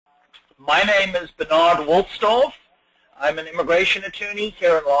My name is Bernard Wolfstorff. I'm an immigration attorney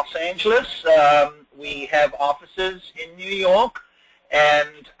here in Los Angeles. We have offices in New York,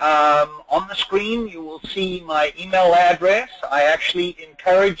 and on the screen you will see my email address. I actually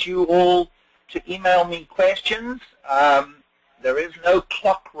encourage you all to email me questions. There is no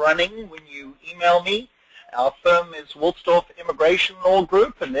clock running when you email me. Our firm is Wolfstorff Immigration Law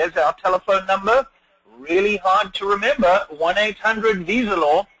Group, and there's our telephone number. Really hard to remember,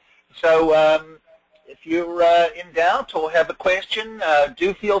 1-800-VISA-LAW. So if you're in doubt or have a question,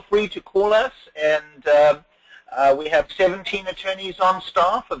 do feel free to call us. And we have 17 attorneys on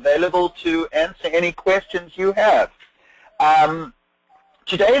staff available to answer any questions you have.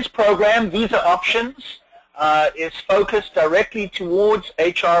 Today's program, Visa Options, is focused directly towards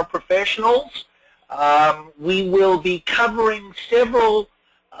HR professionals. We will be covering several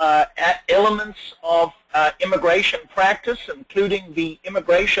elements of immigration practice, including the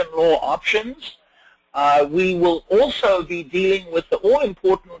immigration law options. We will also be dealing with the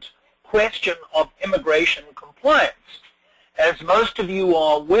all-important question of immigration compliance. As most of you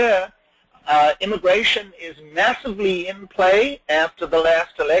are aware, immigration is massively in play after the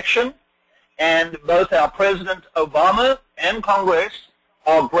last election, and both our President Obama and Congress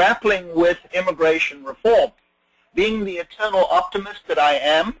are grappling with immigration reform. Being the eternal optimist that I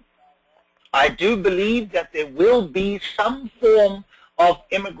am, I do believe that there will be some form of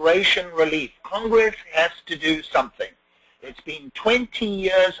immigration relief. Congress has to do something. It's been 20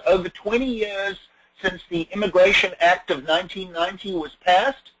 years, over 20 years, since the Immigration Act of 1990 was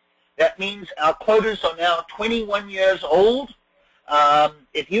passed. That means our quotas are now 21 years old.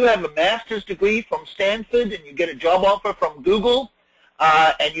 If you have a master's degree from Stanford and you get a job offer from Google,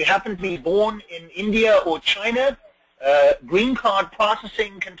 and you happen to be born in India or China, green card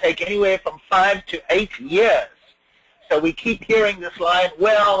processing can take anywhere from 5 to 8 years. So we keep hearing this line,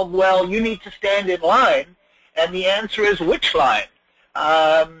 well, you need to stand in line. And the answer is, which line?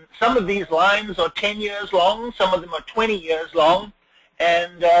 Some of these lines are 10 years long, some of them are 20 years long,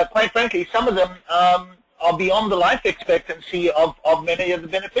 and quite frankly, some of them are beyond the life expectancy of many of the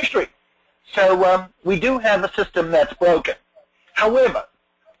beneficiaries. So we do have a system that's broken. However,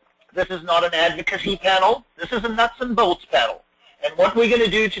 this is not an advocacy panel. This is a nuts and bolts panel. And what we're going to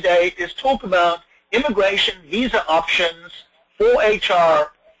do today is talk about immigration visa options for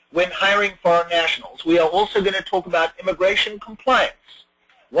HR when hiring foreign nationals. We are also going to talk about immigration compliance.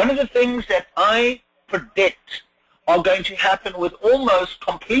 One of the things that I predict are going to happen with almost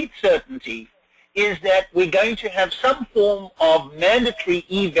complete certainty is that we're going to have some form of mandatory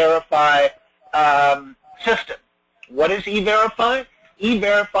E-Verify system. What is E-Verify?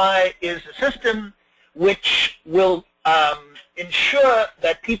 E-Verify is a system which will ensure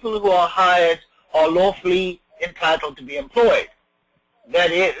that people who are hired are lawfully entitled to be employed.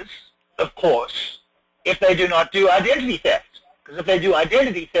 That is, of course, if they do not do identity theft. Because if they do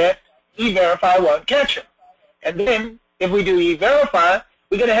identity theft, E-Verify won't catch them. And then, if we do E-Verify,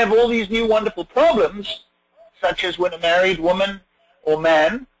 we're going to have all these new wonderful problems, such as when a married woman or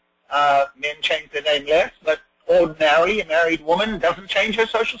man, men change their name less, but ordinarily a married woman doesn't change her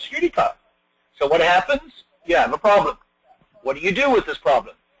social security card. So what happens? You have a problem. What do you do with this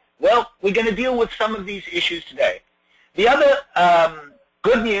problem? Well, we're going to deal with some of these issues today. The other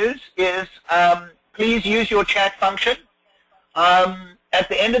good news is please use your chat function. At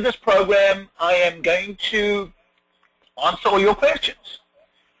the end of this program, I am going to answer all your questions.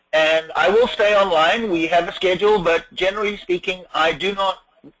 And I will stay online. We have a schedule, but generally speaking, I do not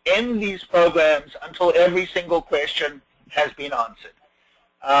end these programs until every single question has been answered.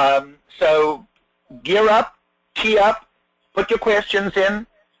 So gear up, tee up, put your questions in,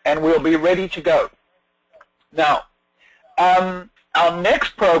 and we'll be ready to go. Now, our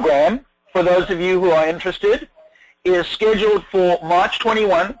next program, for those of you who are interested, is scheduled for March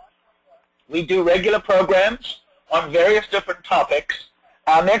 21. We do regular programs on various different topics.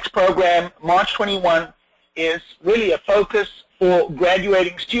 Our next program, March 21, is really a focus for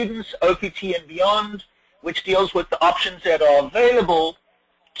graduating students, OPT and beyond, which deals with the options that are available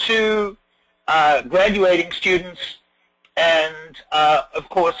to graduating students. And, of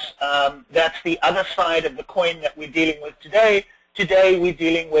course, that's the other side of the coin that we're dealing with today. Today we're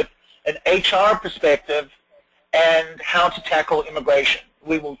dealing with an HR perspective and how to tackle immigration.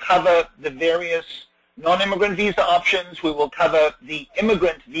 We will cover the various non-immigrant visa options. We will cover the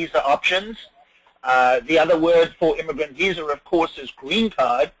immigrant visa options. The other word for immigrant visa, of course, is green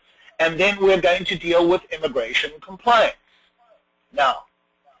card. And then we're going to deal with immigration compliance. Now,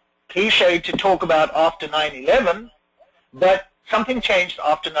 cliche to talk about after 9/11, but something changed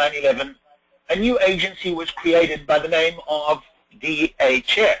after 9/11. A new agency was created by the name of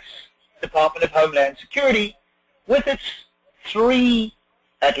DHS. Department of Homeland Security with its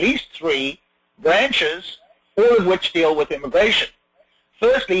at least three branches, all of which deal with immigration.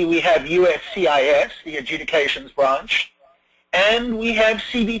 Firstly, we have USCIS, the adjudications branch, and we have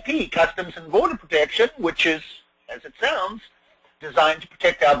CBP, Customs and Border Protection, which is, as it sounds, designed to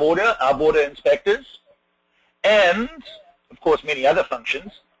protect our border inspectors, and, of course, many other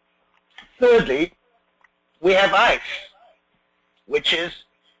functions. Thirdly, we have ICE, which is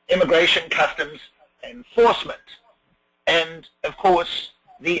Immigration Customs Enforcement. And, of course,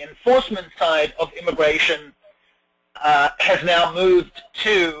 the enforcement side of immigration has now moved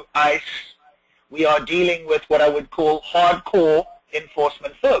to ICE. We are dealing with what I would call hardcore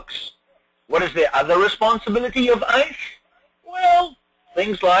enforcement folks. What is the other responsibility of ICE? Well,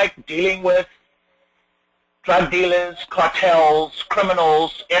 things like dealing with drug dealers, cartels,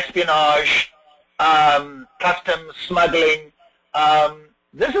 criminals, espionage, customs, smuggling.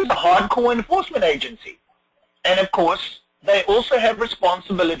 This is a hardcore enforcement agency. And of course, they also have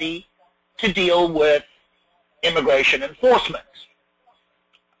responsibility to deal with immigration enforcement.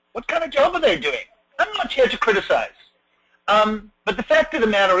 What kind of job are they doing? I'm not here to criticize. But the fact of the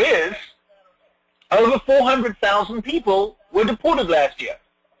matter is, over 400,000 people were deported last year.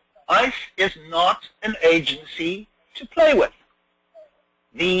 ICE is not an agency to play with.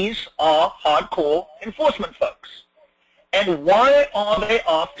 These are hardcore enforcement folks. And why are they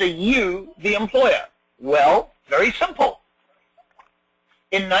after you, the employer? Well, very simple.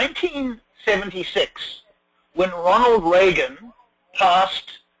 In 1976, when Ronald Reagan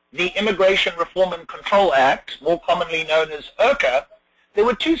passed the Immigration Reform and Control Act, more commonly known as IRCA, there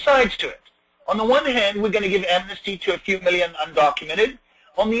were two sides to it. On the one hand, we're going to give amnesty to a few million undocumented.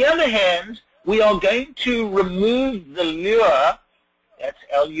 On the other hand, we are going to remove the lure, that's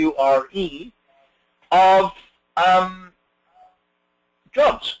L-U-R-E, of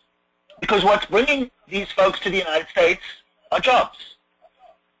jobs. Because what's bringing these folks to the United States are jobs.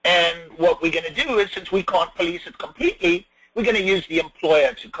 And what we're going to do is, since we can't police it completely, we're going to use the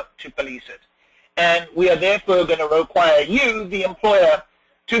employer to police it. And we are therefore going to require you, the employer,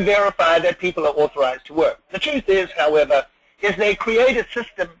 to verify that people are authorized to work. The truth is, however, is they create a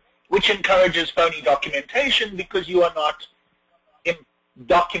system which encourages phony documentation because you are not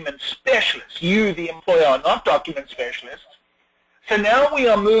document specialists. You, the employer, are not document specialists. So now we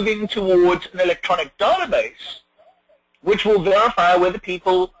are moving towards an electronic database which will verify whether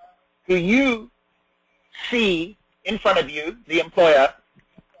people who you see in front of you, the employer,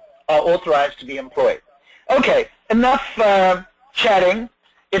 are authorized to be employed. Okay, enough chatting.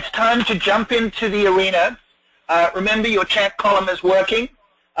 It's time to jump into the arena. Remember, your chat column is working.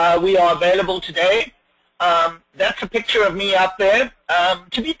 We are available today. That's a picture of me out there.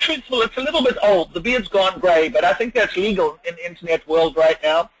 To be truthful, it's a little bit old. The beard's gone gray, but I think that's legal in the internet world right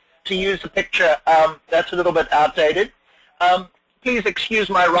now to use a picture that's a little bit outdated. Please excuse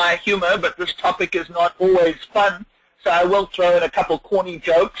my wry humor, but this topic is not always fun, so I will throw in a couple corny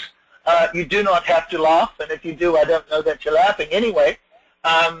jokes. You do not have to laugh, and if you do, I don't know that you're laughing anyway.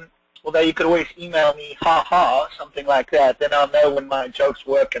 Although you could always email me, ha-ha, something like that. Then I'll know when my jokes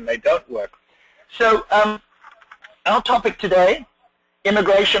work and they don't work. So our topic today,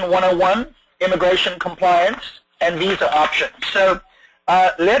 Immigration 101, Immigration Compliance, and Visa Options. So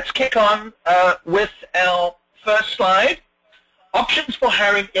let's kick on with our first slide, Options for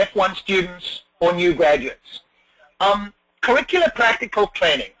Hiring F1 Students or New Graduates. Curricular Practical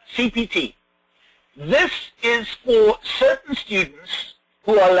Training, CPT. This is for certain students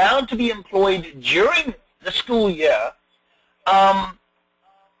who are allowed to be employed during the school year.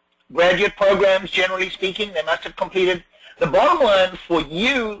 Graduate programs, generally speaking, they must have completed. The bottom line for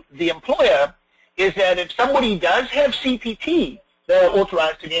you, the employer, is that if somebody does have CPT, they're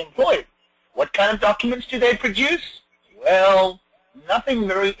authorized to be employed. What kind of documents do they produce? Well, nothing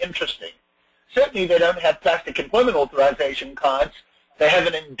very interesting. Certainly they don't have plastic employment authorization cards. They have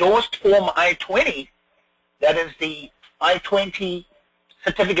an endorsed Form I-20, that is the I-20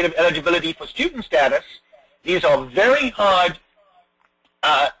 Certificate of Eligibility for Student Status. These are very hard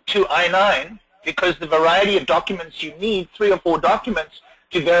to I-9 because the variety of documents you need, 3 or 4 documents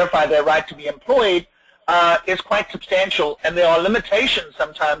to verify their right to be employed, is quite substantial, and there are limitations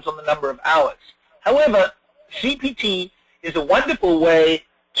sometimes on the number of hours. However, CPT is a wonderful way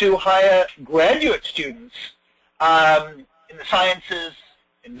to hire graduate students in the sciences,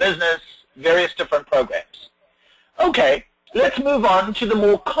 in business, various different programs. Okay, let's move on to the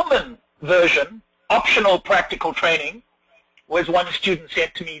more common version, optional practical training, was one student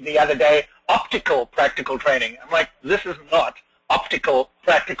said to me the other day, optical practical training. I'm like, this is not optical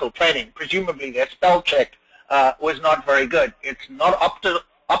practical training. Presumably their spell check was not very good. It's not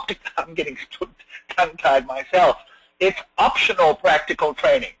I'm getting tongue-tied myself. It's optional practical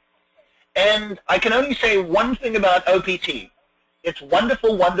training. And I can only say one thing about OPT. It's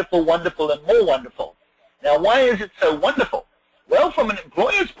wonderful, wonderful, wonderful, and more wonderful. Now, why is it so wonderful? Well, from an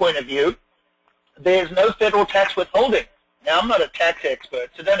employer's point of view, there's no federal tax withholding. Now, I'm not a tax expert,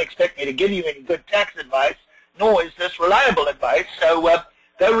 so don't expect me to give you any good tax advice, nor is this reliable advice. So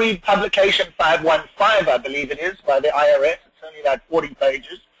go read publication 515, I believe it is, by the IRS. It's only about 40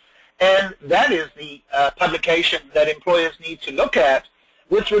 pages. And that is the publication that employers need to look at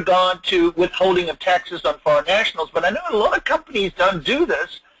with regard to withholding of taxes on foreign nationals. But I know a lot of companies don't do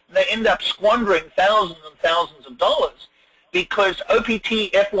this, and they end up squandering thousands and thousands of dollars because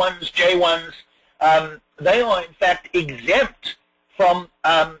OPT, F1s, J1s, they are in fact exempt from,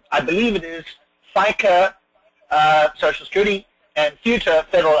 I believe it is, FICA, Social Security, and future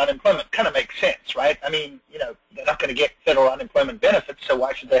federal unemployment. Kind of makes sense, right? I mean, you know, they're not going to get federal unemployment benefits, so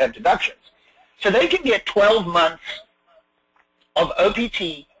why should they have deductions? So they can get 12 months of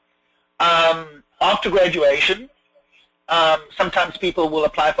OPT after graduation. Sometimes people will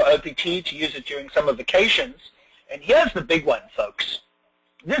apply for OPT to use it during summer vacations. And here's the big one, folks.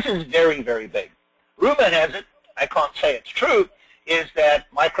 This is very, very big. Rumor has it, I can't say it's true, is that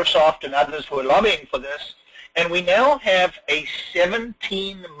Microsoft and others were lobbying for this, and we now have a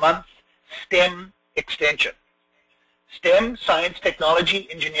 17-month STEM extension. STEM, science, technology,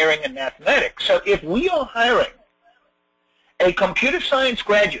 engineering, and mathematics. So if we are hiring a computer science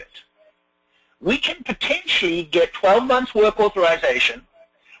graduate, we can potentially get 12 months work authorization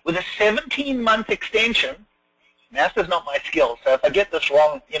with a 17-month extension. Math is not my skill, so if I get this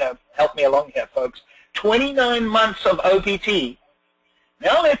wrong, you know, help me along here, folks. 29 months of OPT.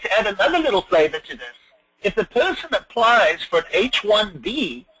 Now let's add another little flavor to this. If the person applies for an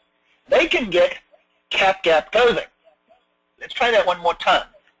H-1B, they can get cap-gap closing. Let's try that one more time.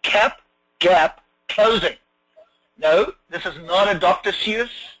 Cap-gap closing. No, this is not a Dr. Seuss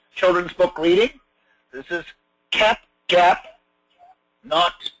children's book reading. This is cap-gap,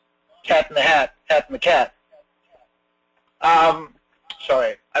 not cat in the hat, hat in the cat.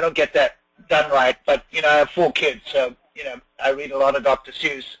 Sorry, I don't get that done right, but, you know, I have 4 kids, so, you know, I read a lot of Dr.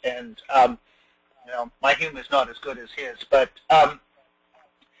 Seuss, and, you know, my humor is not as good as his, but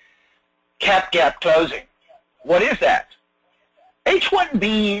cap-gap closing. What is that?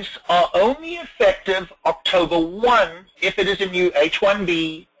 H-1Bs are only effective October 1 if it is a new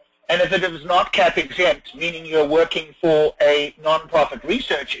H-1B, and if it is not cap exempt, meaning you're working for a nonprofit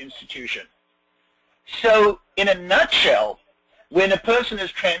research institution. So, in a nutshell, when a person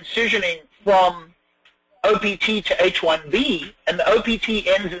is transitioning from OPT to H-1B, and the OPT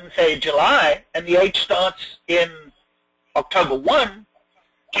ends in, say, July, and the H starts in October 1,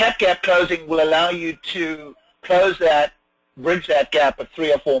 cap-gap closing will allow you to close that, bridge that gap of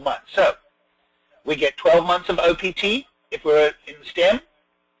 3 or 4 months. So, we get 12 months of OPT if we're in STEM,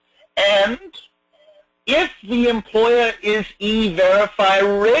 and if the employer is E-Verify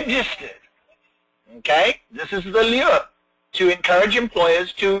registered, okay, this is the lure. To encourage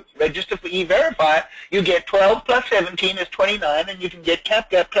employers to register for E-Verify, you get 12 plus 17 is 29, and you can get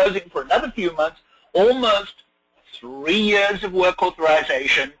cap-gap closing for another few months, almost 3 years of work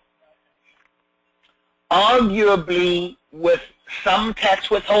authorization, arguably with some tax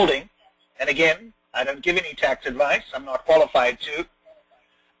withholding. And again, I don't give any tax advice. I'm not qualified to.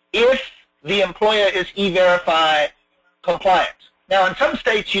 If the employer is E-Verify compliant. Now, in some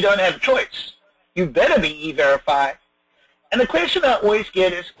states, you don't have a choice. You better be E-Verify. And the question I always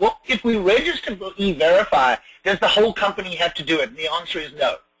get is, well, if we register for E-Verify, does the whole company have to do it? And the answer is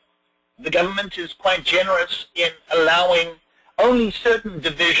no. The government is quite generous in allowing only certain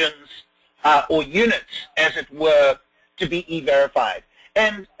divisions or units, as it were, to be E-Verified.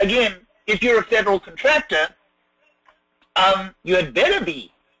 And again, if you're a federal contractor, you had better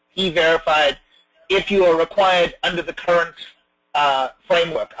be E-Verified if you are required under the current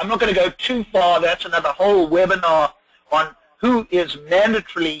framework. I'm not going to go too far. That's another whole webinar on who is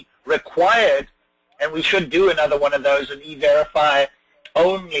mandatorily required, and we should do another one of those, an E-Verify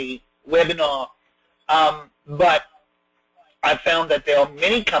only webinar. But I've found that there are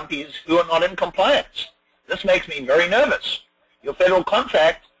many companies who are not in compliance. This makes me very nervous. Your federal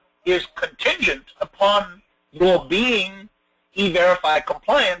contract is contingent upon your being E-Verify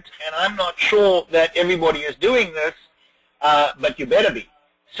compliant, and I'm not sure that everybody is doing this, but you better be.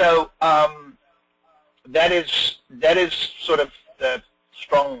 So that is sort of the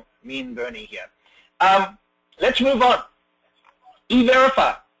strong mean Bernie here. Let's move on.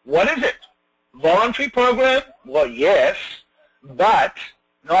 E-Verify, what is it? Voluntary program? Well, yes, but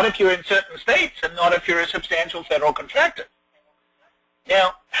not if you're in certain states and not if you're a substantial federal contractor.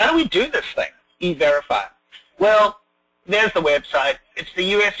 Now, how do we do this thing, E-Verify? Well, there's the website. It's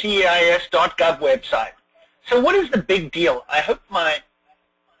the uscis.gov website. So what is the big deal? I hope my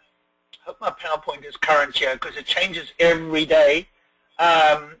PowerPoint is current here because it changes every day.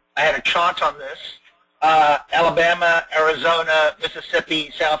 I had a chart on this. Alabama, Arizona,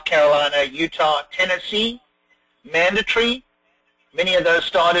 Mississippi, South Carolina, Utah, Tennessee, mandatory. Many of those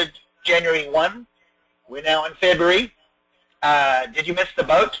started January 1. We're now in February. Did you miss the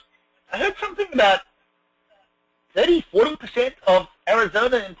boat? I heard something about 30–40% of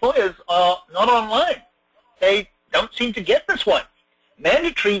Arizona employers are not online. They don't seem to get this one.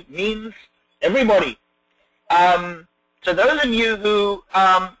 Mandatory means everybody. So those of you who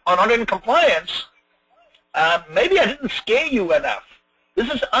are not in compliance, maybe I didn't scare you enough. This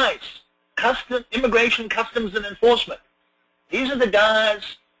is ICE, Immigration, Customs, and Enforcement. These are the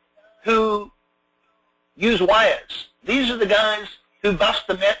guys who use wires. These are the guys who bust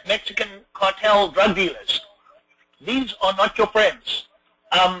the Mexican cartel drug dealers. These are not your friends.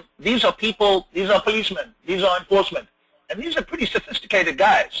 These are people, these are policemen, these are enforcement. And these are pretty sophisticated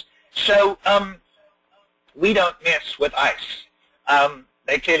guys. So we don't mess with ICE.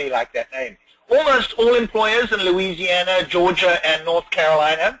 They clearly like that name. Almost all employers in Louisiana, Georgia, and North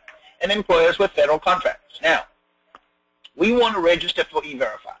Carolina, and employers with federal contracts. Now, we want to register for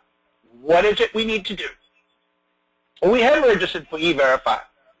E-Verify. What is it we need to do? Well, we have registered for E-Verify.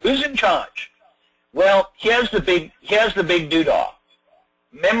 Who's in charge? Well, here's the big doodah.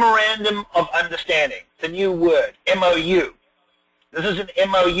 Memorandum of Understanding, the new word, MOU. This is an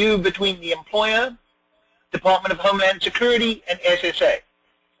MOU between the employer, Department of Homeland Security, and SSA.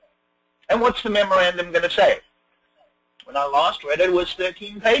 And what's the memorandum going to say? When I last read it, it was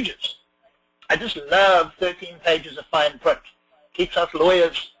 13 pages. I just love 13 pages of fine print. Keeps us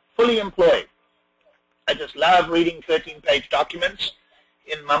lawyers fully employed. I just love reading 13-page documents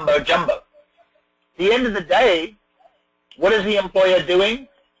in mumbo-jumbo. At the end of the day, what is the employer doing?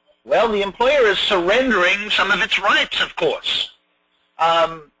 Well, the employer is surrendering some of its rights, of course.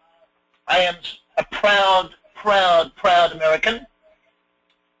 I am a proud American,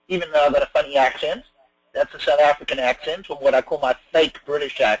 even though I've got a funny accent. That's a South African accent, or what I call my fake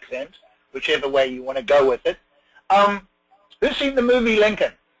British accent, whichever way you want to go with it. Who's seen the movie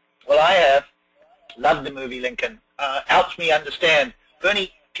Lincoln? Well, I have. Love the movie Lincoln. Helps me understand.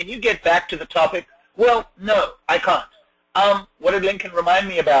 Bernie, can you get back to the topic? Well, no, I can't. What did Lincoln remind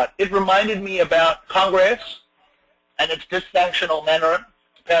me about? It reminded me about Congress and its dysfunctional manner.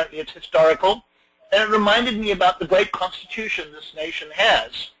 Apparently it's historical. And it reminded me about the great constitution this nation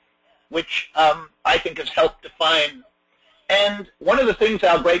has, which I think has helped define. And one of the things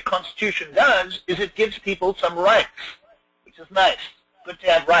our great constitution does is it gives people some rights, which is nice. Good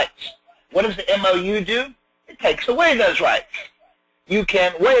to have rights. What does the MOU do? It takes away those rights. You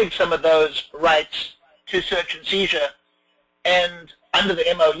can waive some of those rights to search and seizure. And under the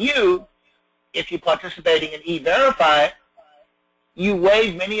MOU, if you're participating in E-Verify, you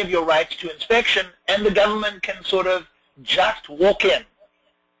waive many of your rights to inspection, and the government can sort of just walk in.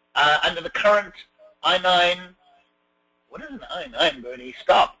 Under the current I-9, what is an I-9, Bernie?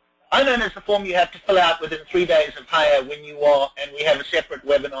 Stop. I-9 is the form you have to fill out within 3 days of hire when you are, and we have a separate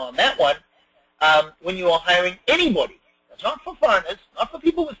webinar on that one, when you are hiring anybody. It's not for foreigners, not for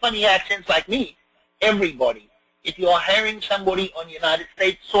people with funny accents like me, everybody. If you are hiring somebody on United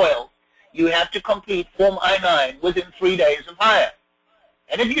States soil, you have to complete Form I-9 within 3 days of hire.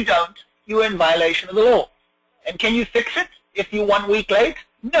 And if you don't, you are in violation of the law. And can you fix it if you're 1 week late?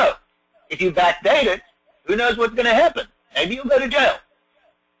 No. If you backdate it, who knows what's going to happen? Maybe you'll go to jail.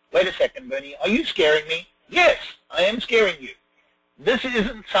 Wait a second, Bernie. Are you scaring me? Yes, I am scaring you. This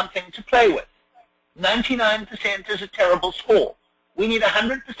isn't something to play with. 99% is a terrible score. We need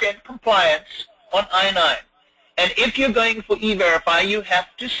 100% compliance on I-9. And if you're going for E-Verify, you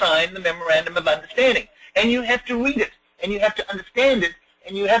have to sign the Memorandum of Understanding. And you have to read it. And you have to understand it.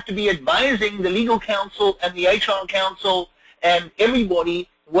 And you have to be advising the legal counsel and the HR counsel and everybody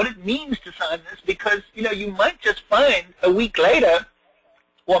what it means to sign this, because, you know, you might just find a week later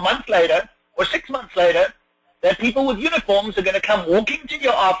or a month later or 6 months later that people with uniforms are going to come walking to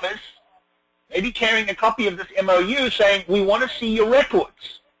your office, maybe carrying a copy of this MOU saying, we want to see your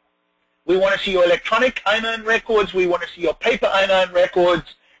records. We want to see your electronic I-9 records, we want to see your paper I-9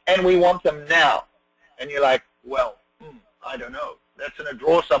 records, and we want them now. And you're like, well, I don't know. That's in a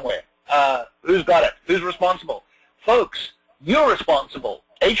drawer somewhere. Who's got it? Who's responsible? Folks, you're responsible.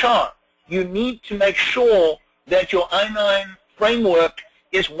 HR, you need to make sure that your I-9 framework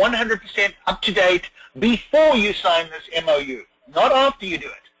is 100% up to date before you sign this MOU, not after you do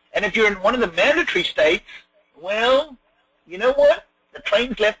it. And if you're in one of the mandatory states, well, you know what? The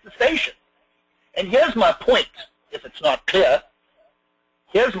train's left the station. And here's my point, if it's not clear.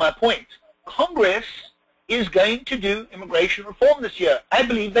 Here's my point. Congress is going to do immigration reform this year. I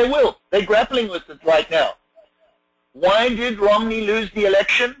believe they will. They're grappling with it right now. Why did Romney lose the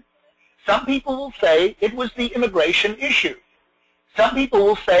election? Some people will say it was the immigration issue. Some people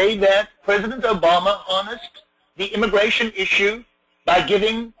will say that President Obama harnessed the immigration issue by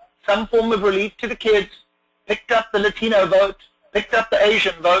giving some form of relief to the kids, picked up the Latino vote, picked up the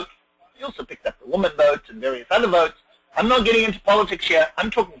Asian vote. He also picked up the woman vote and various other votes. I'm not getting into politics here.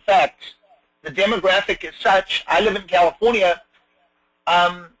 I'm talking facts. The demographic is such. I live in California.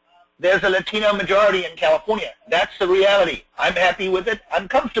 There's a Latino majority in California. That's the reality. I'm happy with it. I'm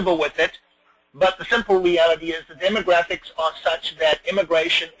comfortable with it. But the simple reality is the demographics are such that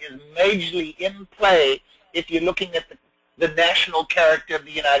immigration is majorly in play if you're looking at the national character of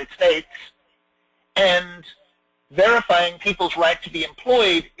the United States. And verifying people's right to be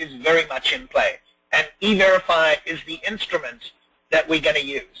employed is very much in play. And E-Verify is the instrument that we're going to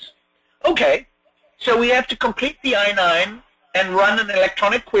use. Okay, so we have to complete the I-9 and run an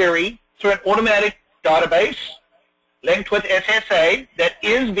electronic query through an automatic database linked with SSA that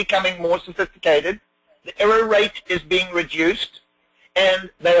is becoming more sophisticated. The error rate is being reduced, and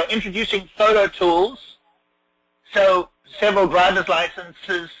they are introducing photo tools. So several driver's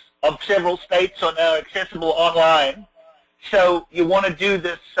licenses of several states are now accessible online. So you want to do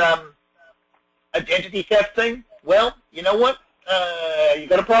this identity theft thing? Well, you know what? You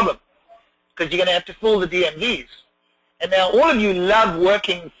got a problem, because you're going to have to fool the DMVs. And now all of you love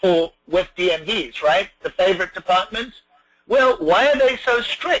working with DMVs, right? The favorite departments. Well, why are they so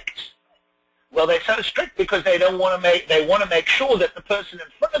strict? Well, they're so strict because they want to make sure that the person in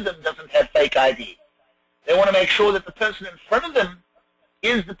front of them doesn't have fake ID. They want to make sure that the person in front of them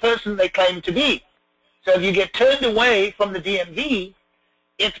is the person they claim to be. So if you get turned away from the DMV,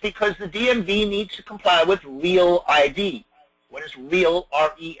 it's because the DMV needs to comply with real ID. What is real,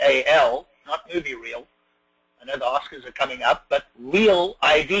 R-E-A-L, not movie real? I know the Oscars are coming up, but real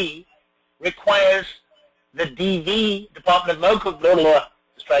ID requires the DV, Department of Motor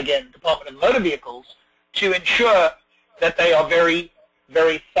Vehicles, to ensure that they are very,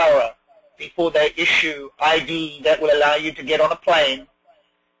 very thorough before they issue ID that will allow you to get on a plane.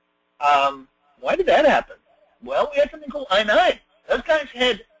 Why did that happen? Well, we had something called I-9.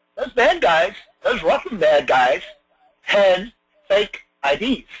 Those bad guys, those rotten bad guys, had fake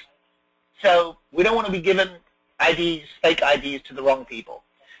IDs. So we don't want to be given IDs, fake IDs to the wrong people.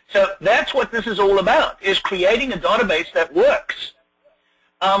 So that's what this is all about, is creating a database that works.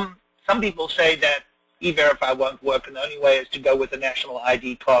 Some people say that E-Verify won't work and the only way is to go with a national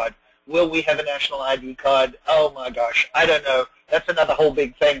ID card. Will we have a national ID card? Oh my gosh, I don't know. That's another whole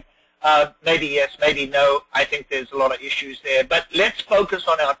big thing. Maybe yes, maybe no. I think there's a lot of issues there. But let's focus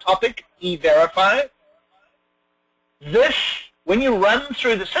on our topic, E-Verify. This, when you run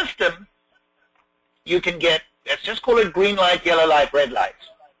through the system, you can get, let's just call it green light, yellow light, red light.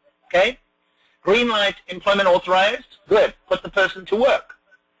 Okay? Green light, employment authorized. Good. Put the person to work.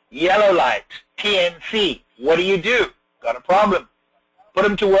 Yellow light, TNC. What do? Got a problem. Put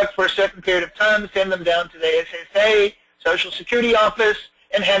them to work for a certain period of time, send them down to the SSA, Social Security office,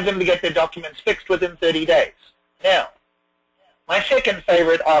 and have them to get their documents fixed within 30 days. Now, my second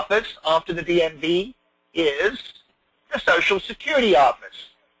favorite office after the DMV is the Social Security office.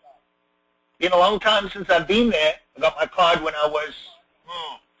 Been a long time since I've been there. I got my card when I was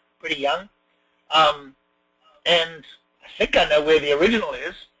pretty young. And I think I know where the original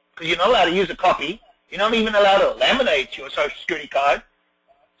is, because you're not allowed to use a copy. You're not even allowed to laminate your Social Security card.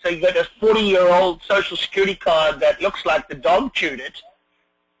 So you got this 40-year-old Social Security card that looks like the dog chewed it,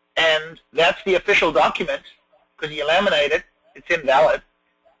 and that's the official document, because you laminate it, it's invalid.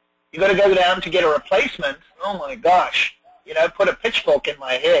 You got to go down to get a replacement. Oh my gosh, put a pitchfork in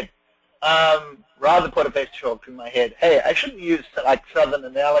my head. Rather put a pitchfork in my head. Hey, I shouldn't use like Southern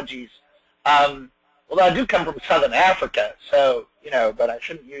analogies. Although I do come from Southern Africa, so, but I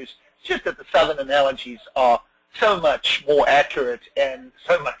shouldn't use, it's just that the Southern analogies are so much more accurate and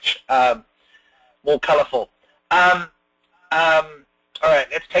so much more colorful. All right,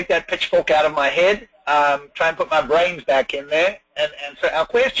 let's take that pitchfork out of my head, try and put my brains back in there, and answer our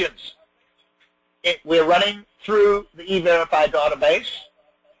questions. We're running through the E-Verify database.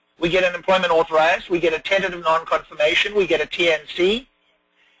 We get an employment authorized, we get a tentative non-confirmation, we get a TNC,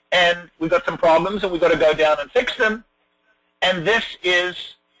 and we've got some problems and we've got to go down and fix them. And this is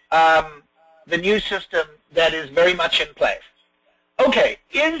the new system that is very much in play. Okay,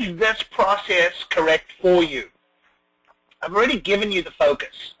 is this process correct for you? I've already given you the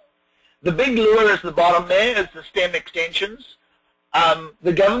focus. The big lure is the bottom there, is the STEM extensions.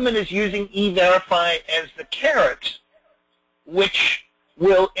 The government is using E-Verify as the carrot, which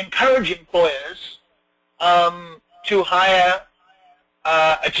will encourage employers to hire,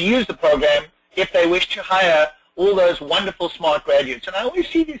 to use the program if they wish to hire all those wonderful smart graduates. And I always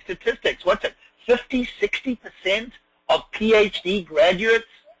see these statistics. What's it? 50, 60% of PhD graduates.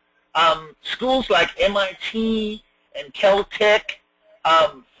 Schools like MIT and Caltech,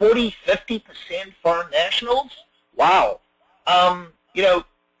 40, 50% foreign nationals. Wow. You know,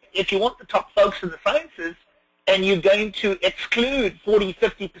 if you want the top folks in the sciences and you're going to exclude 40,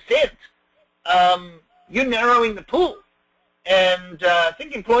 50%, you're narrowing the pool. And I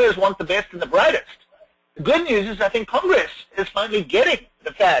think employers want the best and the brightest. The good news is I think Congress is finally getting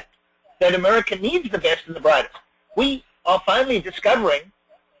the fact that America needs the best and the brightest. We are finally discovering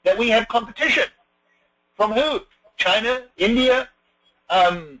that we have competition. From who? China, India,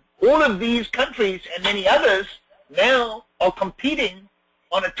 all of these countries and many others now are competing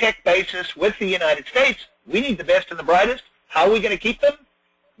on a tech basis with the United States. We need the best and the brightest. How are we going to keep them?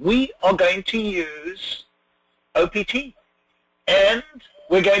 We are going to use OPT, and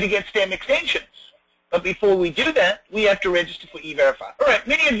we're going to get STEM extensions. But before we do that, we have to register for E-Verify. All right,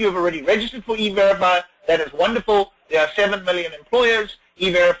 many of you have already registered for E-Verify. That is wonderful. There are 7 million employers.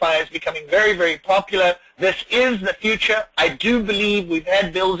 E-Verify is becoming very, very popular. This is the future. I do believe we've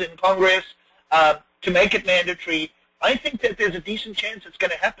had bills in Congress to make it mandatory. I think that there's a decent chance it's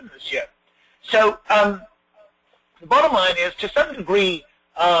going to happen this year. So the bottom line is, to some degree,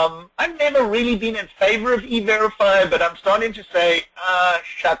 I've never really been in favor of E-Verify, but I'm starting to say,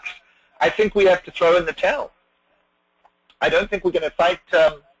 shucks, I think we have to throw in the towel. I don't think we're going to fight.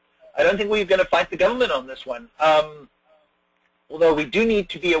 I don't think we're going to fight the government on this one. Although we do need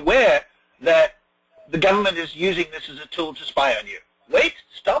to be aware that the government is using this as a tool to spy on you. Wait,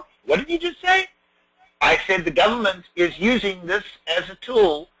 stop. What did you just say? I said the government is using this as a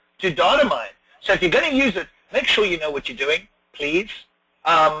tool to data mine. So if you're going to use it, make sure you know what you're doing, please.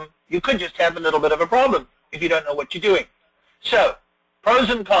 You could just have a little bit of a problem if you don't know what you're doing. So, pros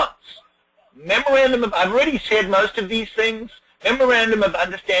and cons. Memorandum of, I've already said most of these things. Memorandum of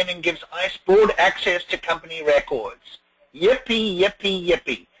Understanding gives ICE broad access to company records. Yippee, yippee,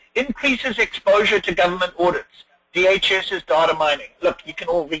 yippee. Increases exposure to government audits. DHS is data mining. Look, you can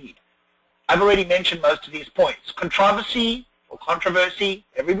all read. I've already mentioned most of these points. Controversy or controversy,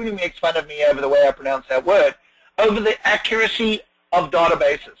 everybody makes fun of me over the way I pronounce that word, over the accuracy of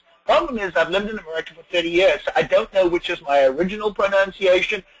databases. Problem is, I've lived in America for 30 years, so I don't know which is my original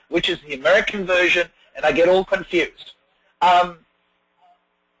pronunciation, which is the American version, and I get all confused.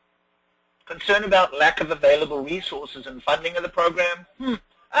 Concern about lack of available resources and funding of the program?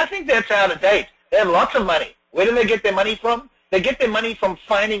 I think that's out of date. They have lots of money. Where do they get their money from? They get their money from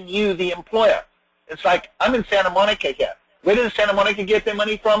finding you, the employer. It's like, I'm in Santa Monica here. Where does Santa Monica get their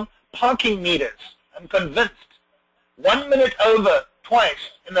money from? Parking meters. I'm convinced. 1 minute over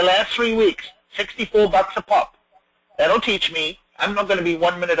twice in the last 3 weeks, $64 a pop. That'll teach me. I'm not going to be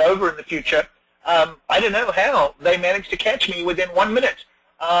 1 minute over in the future. I don't know how they managed to catch me within 1 minute,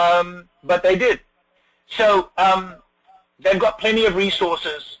 but they did. So they've got plenty of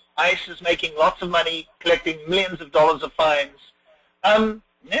resources. ICE is making lots of money, collecting millions of dollars of fines.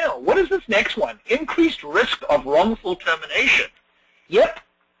 Now, what is this next one? Increased risk of wrongful termination. Yep.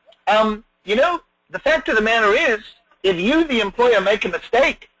 You know, the fact of the matter is, if you, the employer, make a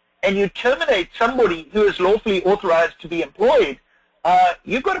mistake and you terminate somebody who is lawfully authorized to be employed,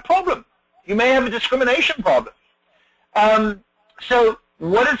 you've got a problem. You may have a discrimination problem. So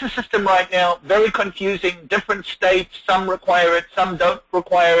what is the system right now? Very confusing. Different states, some require it, some don't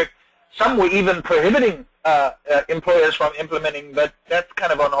require it. Some were even prohibiting employers from implementing, but that's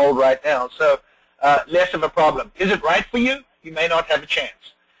kind of on hold right now. So less of a problem. Is it right for you? You may not have a chance.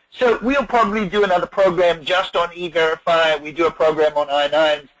 So we'll probably do another program just on E-Verify. We do a program on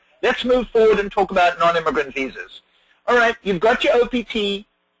I-9s. Let's move forward and talk about non-immigrant visas. All right, you've got your OPT.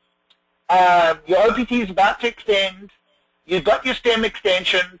 Your OPT is about to extend. You've got your STEM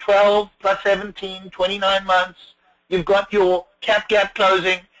extension, 12 plus 17, 29 months. You've got your cap gap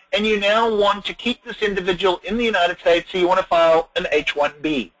closing, and you now want to keep this individual in the United States, so you want to file an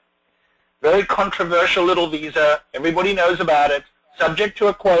H-1B. Very controversial little visa. Everybody knows about it. Subject to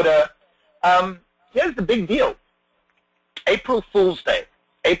a quota. Here's the big deal. April Fool's Day,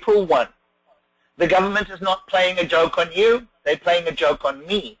 April 1. The government is not playing a joke on you. They're playing a joke on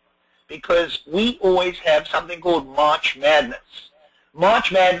me, because we always have something called March Madness.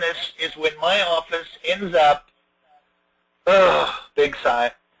 March Madness is when my office ends up, big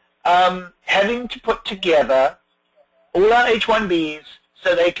sigh, having to put together all our H-1Bs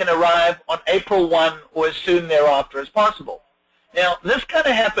so they can arrive on April 1 or as soon thereafter as possible. Now, this kind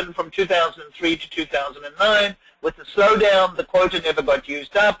of happened from 2003 to 2009. With the slowdown, the quota never got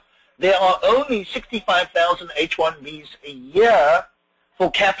used up. There are only 65,000 H-1Bs a year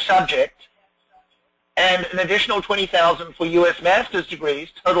for cap subject, and an additional 20,000 for U.S. master's degrees,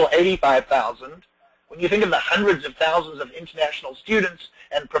 total 85,000. When you think of the hundreds of thousands of international students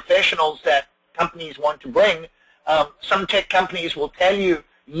and professionals that companies want to bring, some tech companies will tell you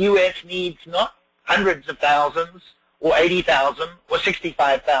U.S. needs not hundreds of thousands or 80,000 or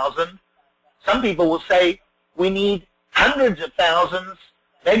 65,000. Some people will say we need hundreds of thousands,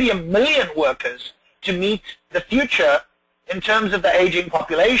 maybe 1 million workers to meet the future in terms of the aging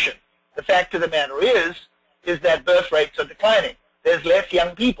population. The fact of the matter is that birth rates are declining. There's less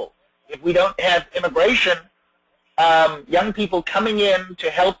young people. If we don't have immigration, young people coming in to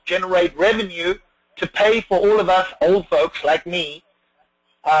help generate revenue to pay for all of us old folks like me,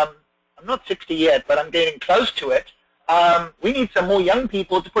 I'm not 60 yet, but I'm getting close to it. We need some more young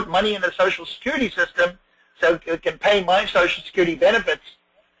people to put money in the Social Security system so it can pay my Social Security benefits.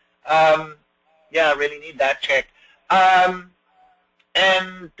 Yeah, I really need that check.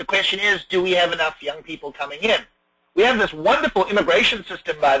 And the question is, do we have enough young people coming in? We have this wonderful immigration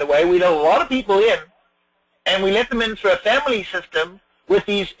system, by the way. We let a lot of people in, and we let them in through a family system with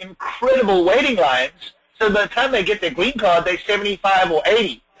these incredible waiting lines. So by the time they get their green card, they're 75 or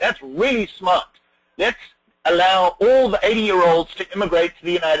 80. That's really smart. Let's allow all the 80-year-olds to immigrate to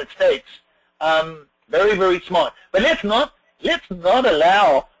the United States. Very, very smart. But let's not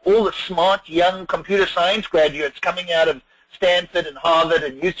allow all the smart young computer science graduates coming out of Stanford and Harvard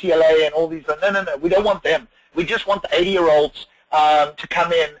and UCLA and all these. No, we don't want them. We just want the 80-year-olds to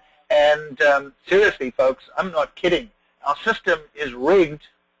come in. And seriously, folks, I'm not kidding. Our system is rigged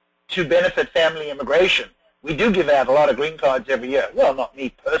to benefit family immigration. We do give out a lot of green cards every year. Well, not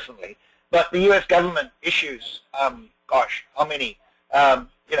me personally, but the U.S. government issues, gosh, how many?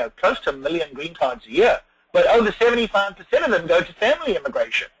 Close to 1 million green cards a year. But over 75% of them go to family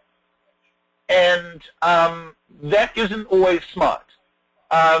immigration. And that isn't always smart.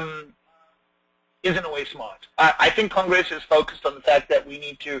 I think Congress is focused on the fact that we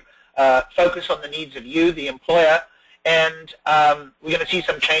need to focus on the needs of you, the employer, and we're going to see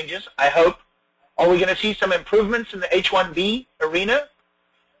some changes, I hope. Are we going to see some improvements in the H-1B arena?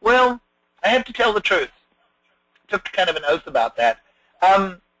 Well, I have to tell the truth. I took kind of an oath about that.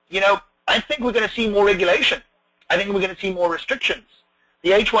 I think we're going to see more regulation. I think we're going to see more restrictions.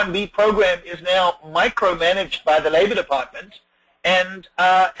 The H-1B program is now micromanaged by the Labor Department, and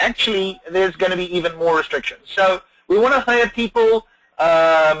actually there's going to be even more restrictions. So we want to hire people,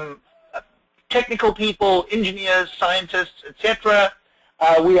 technical people, engineers, scientists, etc.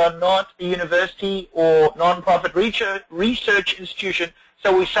 We are not a university or non-profit research institution,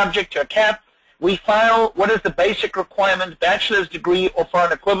 so we're subject to a cap. We file what is the basic requirement, bachelor's degree or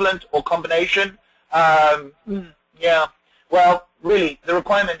foreign equivalent or combination. Yeah, well, really, the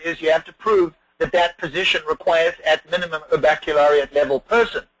requirement is you have to prove that that position requires at minimum a baccalaureate level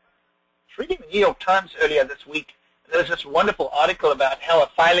person. I was reading the New York Times earlier this week. There's this wonderful article about how a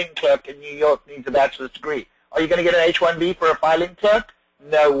filing clerk in New York needs a bachelor's degree. Are you going to get an H-1B for a filing clerk?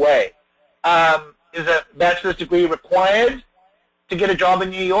 No way. Is a bachelor's degree required to get a job in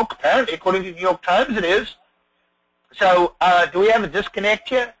New York? Apparently, according to the New York Times, it is. So do we have a disconnect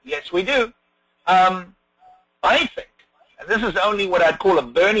here? Yes, we do. I think, and this is only what I'd call a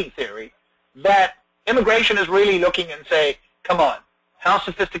Bernie theory, that immigration is really looking and say, come on, how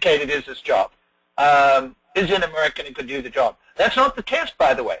sophisticated is this job? Is an American who could do the job? That's not the test,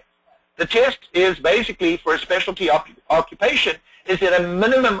 by the way. The test is basically for a specialty occupation is that a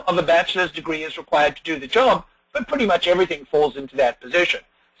minimum of a bachelor's degree is required to do the job, but pretty much everything falls into that position.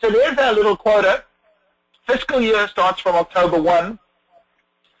 So there's our little quota. Fiscal year starts from October 1.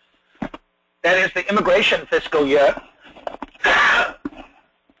 That is the immigration fiscal year.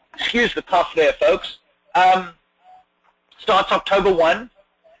 Excuse the cough there, folks. Starts October 1.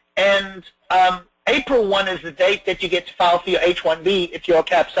 And April 1 is the date that you get to file for your H-1B if you're a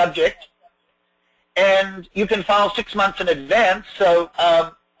cap subject. And you can file 6 months in advance. So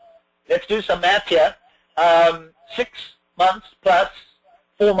let's do some math here. 6 months plus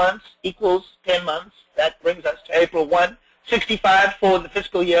 4 months equals 10 months. That brings us to April 1. 65 for the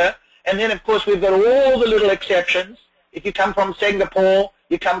fiscal year. And then, of course, we've got all the little exceptions. If you come from Singapore,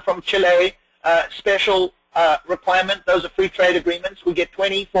 you come from Chile, special requirement. Those are free trade agreements. We get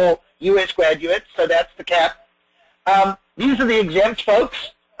 20 for U.S. graduates, so that's the cap. These are the exempt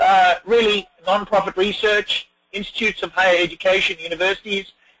folks, really non-profit research, institutes of higher education,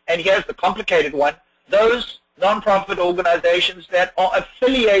 universities, and here's the complicated one, those non-profit organizations that are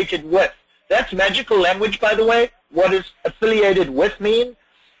affiliated with. That's magical language, by the way. what does affiliated with mean?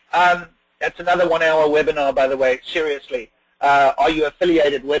 That's another 1-hour webinar, by the way, seriously. Are you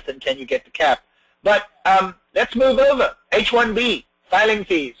affiliated with and can you get the cap? But let's move over. H-1B, filing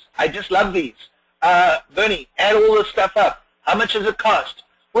fees. I just love these. Bernie, add all this stuff up. How much does it cost?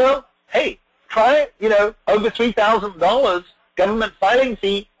 Well, hey, try, over $3,000 government filing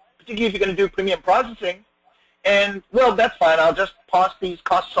fee, particularly if you're going to do premium processing. And, well, that's fine. I'll just pass these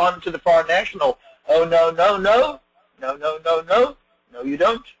costs on to the foreign national. Oh, no, no, no. No, no, no, no. No, you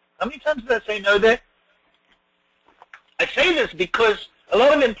don't. How many times did I say no there? I say this because a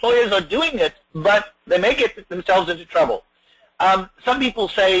lot of employers are doing it, but they may get themselves into trouble. Some people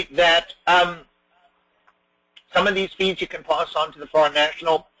say that some of these fees you can pass on to the foreign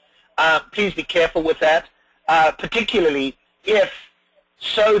national. Please be careful with that, particularly if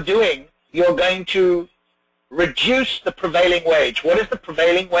so doing you're going to reduce the prevailing wage. What is the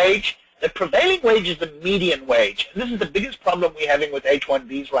prevailing wage? The prevailing wage is the median wage. And this is the biggest problem we're having with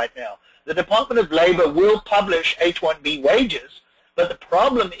H-1Bs right now. The Department of Labor will publish H-1B wages, but the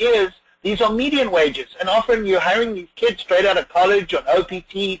problem is these are median wages. And often you're hiring these kids straight out of college on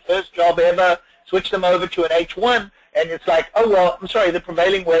OPT, first job ever, switch them over to an H-1, and it's like, oh, well, I'm sorry, the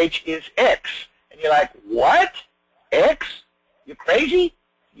prevailing wage is X. And you're like, what? X? You're crazy?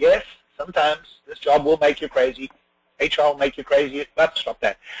 Yes, sometimes this job will make you crazy. HR will make you crazy. But stop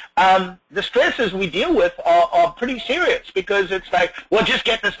that. The stresses we deal with are pretty serious because it's like, well, just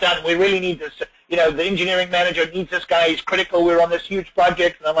get this done. We really need this. The engineering manager needs this guy. He's critical. We're on this huge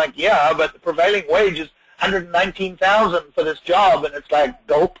project. And I'm like, yeah, but the prevailing wage is $119,000 for this job. And it's like,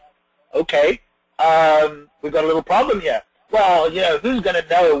 dope. Okay. We've got a little problem here. Well, who's going to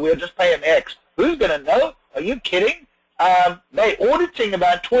know? We'll just pay him X. Who's going to know? Are you kidding? They're auditing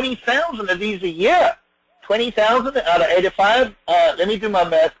about 20,000 of these a year. 20,000 out of 85. Let me do my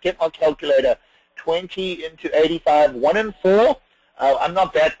math. Get my calculator. 20 into 85. 1 in 4. I'm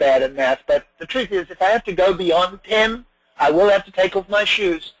not that bad at math, but the truth is, if I have to go beyond 10, I will have to take off my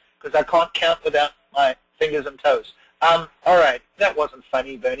shoes because I can't count without my fingers and toes. All right, that wasn't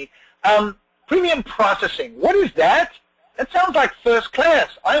funny, Bernie. Premium processing. What is that? That sounds like first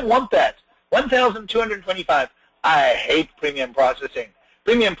class. I want that. 1,225. I hate premium processing.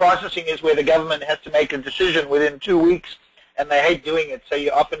 Premium processing is where the government has to make a decision within 2 weeks, and they hate doing it, so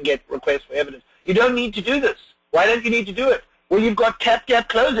you often get requests for evidence. You don't need to do this. Why don't you need to do it? Well, you've got cap-gap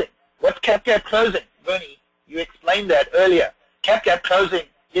closing. What's cap-gap closing? Bernie, you explained that earlier. Cap-gap closing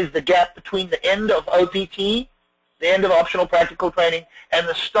is the gap between the end of OPT, the end of optional practical training, and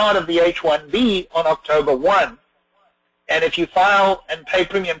the start of the H-1B on October 1. And if you file and pay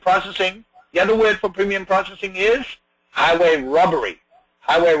premium processing, the other word for premium processing is highway robbery.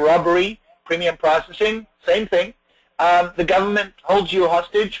 Highway robbery, premium processing, same thing. The government holds you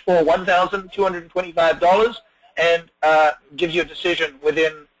hostage for $1,225 and gives you a decision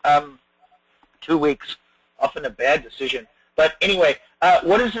within 2 weeks, often a bad decision. But anyway,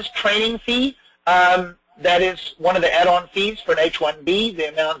 what is this training fee? That is one of the add-on fees for an H-1B.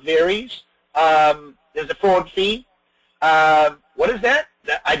 The amount varies. There's a fraud fee. What is that?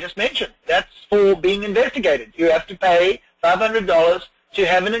 That I just mentioned. That's for being investigated. You have to pay $500 to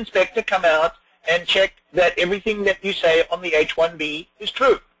have an inspector come out and check that everything that you say on the H-1B is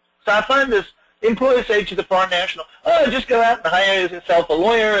true. So I find this, employers say to the foreign national, oh, just go out and hire yourself a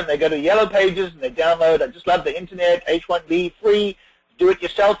lawyer, and they go to Yellow Pages and they download, I just love the internet, H-1B, free,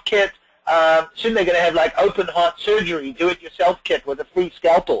 do-it-yourself kit. Soon they're going to have like open heart surgery, do-it-yourself kit with a free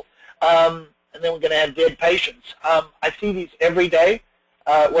scalpel. And then we're going to have dead patients. I see these every day,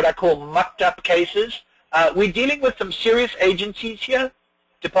 what I call mucked up cases. We're dealing with some serious agencies here,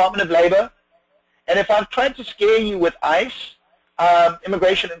 Department of Labor, and if I've tried to scare you with ICE,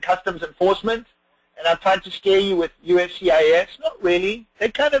 Immigration and Customs Enforcement, and I've tried to scare you with USCIS, not really. They're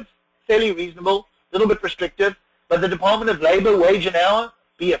kind of fairly reasonable, a little bit restrictive, but the Department of Labor, wage an hour,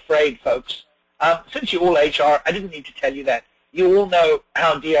 be afraid, folks. Since you're all HR, I didn't need to tell you that. You all know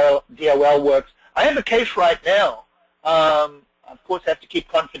how DOL works. I have a case right now. Of course, have to keep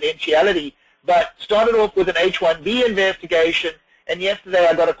confidentiality, but started off with an H-1B investigation, and yesterday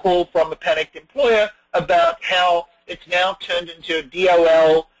I got a call from a panicked employer about how it's now turned into a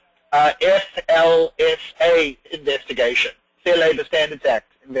DOL FLSA investigation, Fair Labor Standards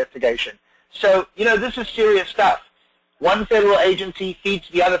Act investigation. So, this is serious stuff. One federal agency feeds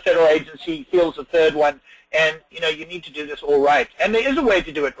the other federal agency, feels the third one, and, you need to do this all right. And there is a way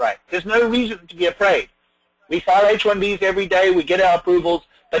to do it right. There's no reason to be afraid. We file H-1Bs every day. We get our approvals,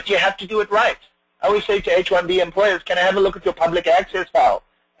 but you have to do it right. I always say to H-1B employers, can I have a look at your public access file?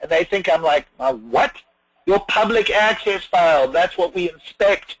 And they think I'm like, what? Your public access file, that's what we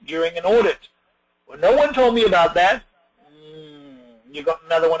inspect during an audit. Well, no one told me about that. You got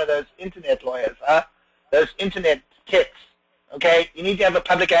another one of those internet lawyers, huh? Those internet kits, okay? You need to have a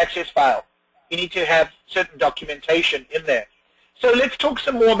public access file. You need to have certain documentation in there. So let's talk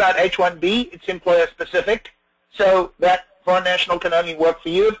some more about H-1B. It's employer specific. So that foreign national can only work for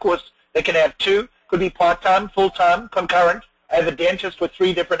you. Of course, they can have two. Could be part-time, full-time, concurrent. I have a dentist with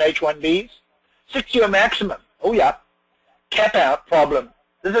 3 different H-1Bs. 6-year maximum. Oh, yeah. Cap-out problem.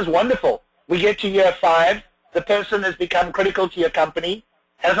 This is wonderful. We get to year 5. The person has become critical to your company,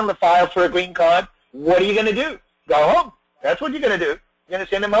 hasn't filed for a green card. What are you going to do? Go home. That's what you're going to do. You're going to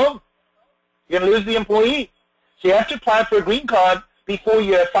send him home. You're going to lose the employee. So you have to apply for a green card before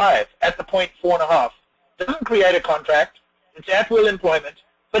year 5 at the point 4.5. Doesn't create a contract. It's at-will employment,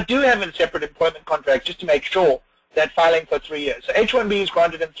 but do have a separate employment contract just to make sure that filing for 3 years. So H-1B is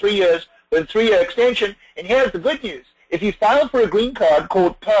granted in 3 years with a 3-year extension. And here's the good news. If you file for a green card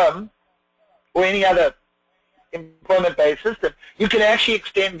called PERM or any other employment-based system, you can actually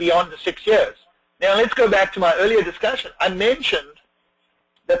extend beyond the 6 years. Now let's go back to my earlier discussion. I mentioned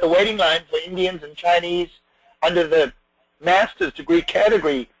that the waiting line for Indians and Chinese under the master's degree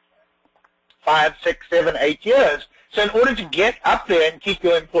category 5, 6, 7, 8 years. So in order to get up there and keep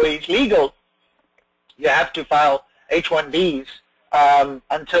your employees legal, you have to file H-1Bs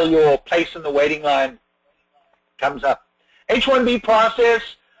until your place in the waiting line comes up. H-1B process,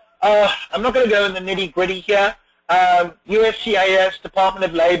 I'm not going to go in the nitty-gritty here. USCIS, Department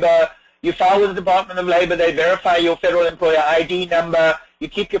of Labor, you file with the Department of Labor, they verify your federal employer ID number, you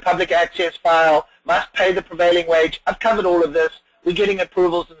keep your public access file, must pay the prevailing wage. I've covered all of this. We're getting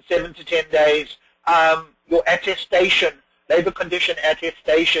approvals in 7 to 10 days. Your attestation, labor condition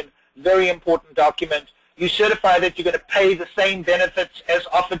attestation, very important document. You certify that you're going to pay the same benefits as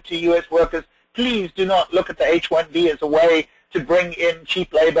offered to U.S. workers. Please do not look at the H-1B as a way to bring in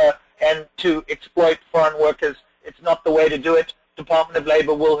cheap labor and to exploit foreign workers. It's not the way to do it. Department of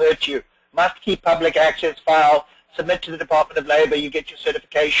Labor will hurt you. Must keep public access file, submit to the Department of Labor, you get your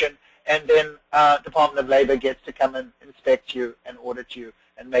certification, and then Department of Labor gets to come and inspect you and audit you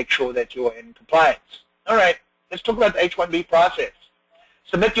and make sure that you're in compliance. All right, let's talk about the H-1B process.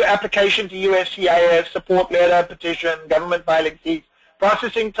 Submit your application to USCIS, support letter, petition, government filing fees.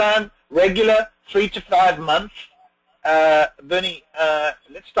 Processing time, regular, 3 to 5 months. Bernie,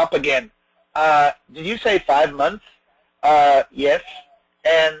 let's stop again. Did you say 5 months? Yes.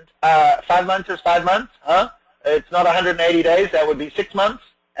 And 5 months is 5 months, huh? It's not 180 days. That would be 6 months.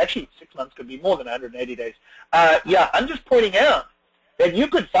 Actually, 6 months could be more than 180 days. Yeah, I'm just pointing out that you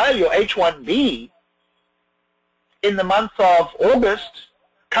could file your H-1B in the month of August,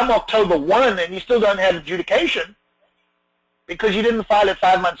 come October 1, and you still don't have adjudication because you didn't file it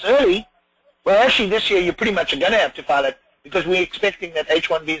 5 months early. Well, actually, this year you pretty much are going to have to file it because we're expecting that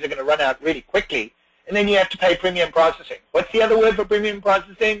H-1Bs are going to run out really quickly, and then you have to pay premium processing. What's the other word for premium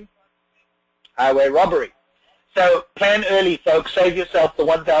processing? Highway robbery. So plan early, folks. Save yourself the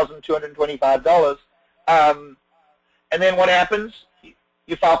 $1,225. And then what happens?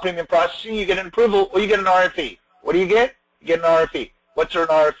 You file premium processing, you get an approval, or you get an RFE. What do you get? You get an RFE. What's an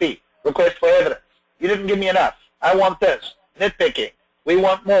RFE? Request for evidence. You didn't give me enough. I want this. Nitpicking. We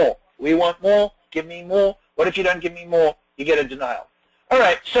want more. We want more. Give me more. What if you don't give me more? You get a denial. All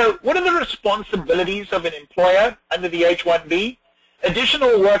right, so what are the responsibilities of an employer under the H-1B?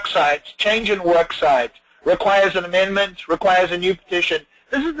 Additional work sites, change in work sites, requires an amendment, requires a new petition.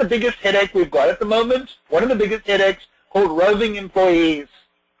 This is the biggest headache we've got at the moment. One of the biggest headaches called roving employees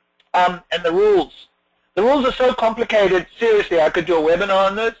and the rules. The rules are so complicated, seriously, I could do a webinar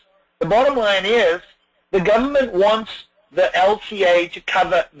on this. The bottom line is the government wants the LCA to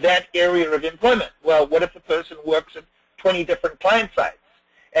cover that area of employment. Well, what if the person works at 20 different client sites?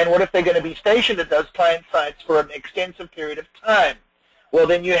 And what if they're going to be stationed at those client sites for an extensive period of time? Well,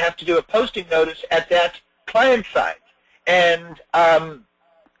 then you have to do a posting notice at that client site. And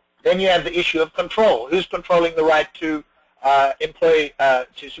then you have the issue of control. Who's controlling the right to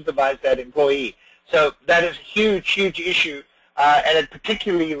to supervise that employee? So that is a huge, huge issue, and it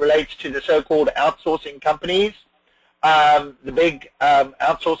particularly relates to the so-called outsourcing companies, the big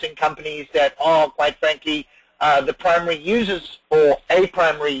outsourcing companies that are, quite frankly, the primary users or a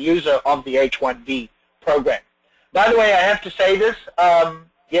primary user of the H-1B program. By the way, I have to say this.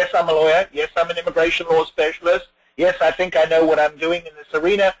 Yes, I'm a lawyer. Yes, I'm an immigration law specialist. Yes, I think I know what I'm doing in this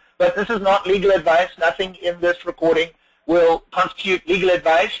arena, but this is not legal advice. Nothing in this recording will constitute legal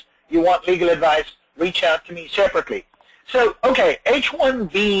advice. You want legal advice, reach out to me separately. So, okay,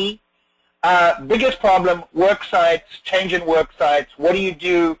 H-1B, biggest problem, work sites, change in work sites. What do you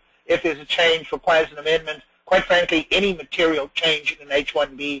do if there's a change, requires an amendment? Quite frankly, any material change in an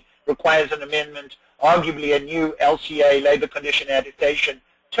H-1B requires an amendment, arguably a new LCA, labor condition attestation,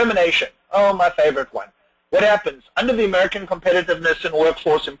 termination. Oh, my favorite one. What happens? Under the American Competitiveness and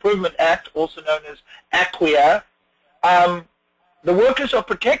Workforce Improvement Act, also known as ACWIA, the workers are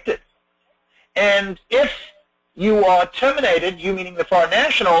protected. And if you are terminated, you meaning the foreign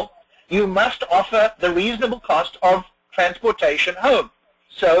national, you must offer the reasonable cost of transportation home.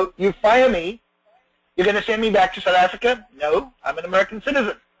 So you fire me, you're going to send me back to South Africa? No, I'm an American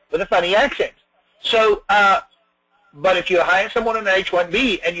citizen with a funny accent. So, but if you hire someone on an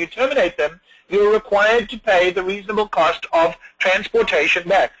H-1B and you terminate them, you're required to pay the reasonable cost of transportation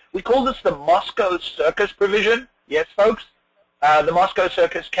back. We call this the Moscow Circus provision. Yes, folks, the Moscow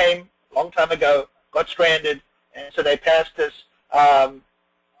Circus came a long time ago, got stranded, and so they passed this.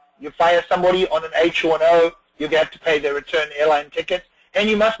 You fire somebody on an H-1O, you have to pay their return airline tickets, and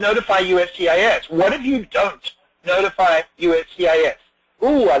you must notify USCIS. What if you don't notify USCIS?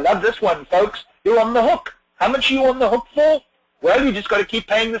 Ooh, I love this one, folks. You're on the hook. How much are you on the hook for? Well, you just got to keep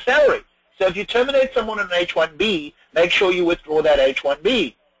paying the salary. So if you terminate someone on an H-1B, make sure you withdraw that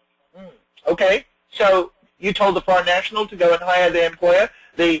H-1B. Okay, so you told the foreign national to go and hire their employer.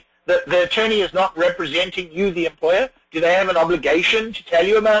 The attorney is not representing you, the employer. Do they have an obligation to tell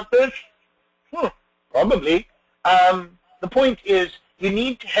you about this? Probably. The point is you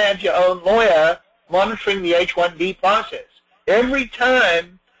need to have your own lawyer monitoring the H-1B process. Every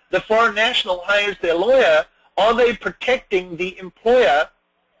time the foreign national hires their lawyer, are they protecting the employer,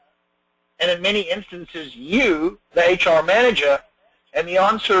 and in many instances you, the HR manager? And the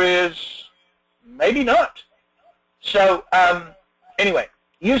answer is maybe not. So anyway,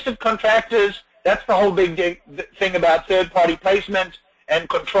 use of contractors, that's the whole big thing about third-party placement and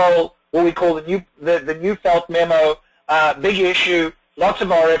control, what we call the new felt memo, big issue, lots of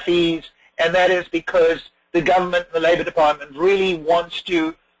RFEs, and that is because the government, the Labor Department, really wants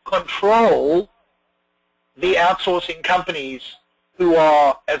to control the outsourcing companies who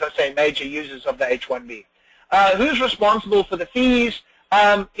are, as I say, major users of the H-1B. Who's responsible for the fees?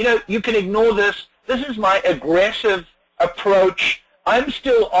 You know, you can ignore this. This is my aggressive approach. I'm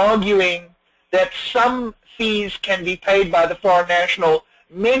still arguing that some fees can be paid by the foreign national.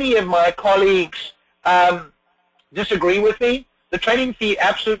 Many of my colleagues disagree with me. The training fee,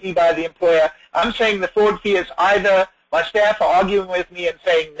 absolutely by the employer. I'm saying the fraud fee is either. My staff are arguing with me and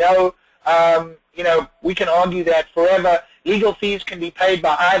saying no. You know, we can argue that forever. Legal fees can be paid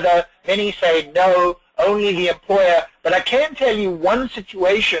by either. Many say no, only the employer. But I can tell you one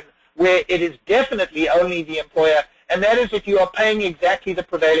situation where it is definitely only the employer, and that is if you are paying exactly the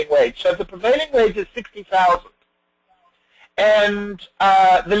prevailing wage. So if the prevailing wage is $60,000 and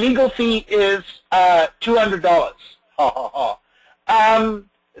the legal fee is $200,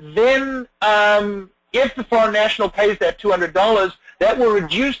 then if the foreign national pays that $200, that will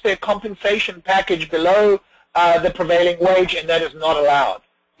reduce their compensation package below the prevailing wage, and that is not allowed.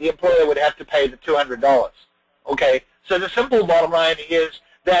 The employer would have to pay the $200. Okay, so the simple bottom line is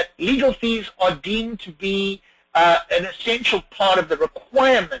that legal fees are deemed to be an essential part of the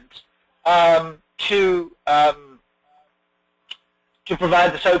requirement to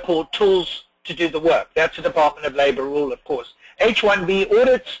provide the so-called tools to do the work. That's the Department of Labor rule, of course. H-1B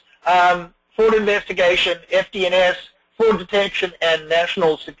audits, fraud investigation, FD&S, fraud detection, and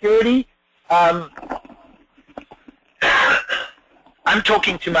national security. I'm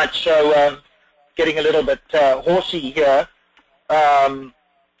talking too much, so getting a little bit horsey here.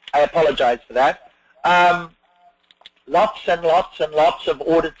 I apologize for that. Lots and lots and lots of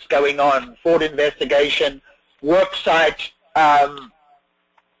audits going on, fraud investigation, worksite,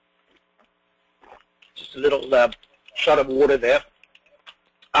 just a little shot of water there.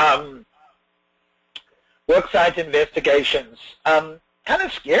 Worksite investigations, kind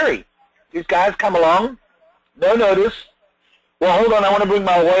of scary. These guys come along, no notice. Well, hold on, I want to bring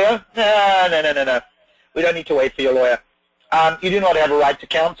my lawyer. No. We don't need to wait for your lawyer. You do not have a right to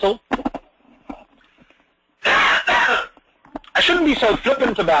counsel. I shouldn't be so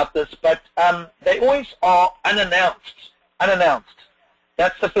flippant about this, but they always are unannounced. Unannounced.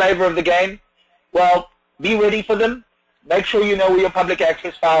 That's the flavor of the game. Well, be ready for them. Make sure you know where your public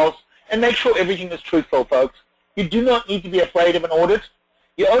access files, and make sure everything is truthful, folks. You do not need to be afraid of an audit.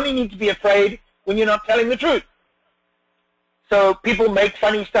 You only need to be afraid when you're not telling the truth. So people make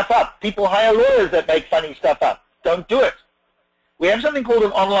funny stuff up. People hire lawyers that make funny stuff up. Don't do it. We have something called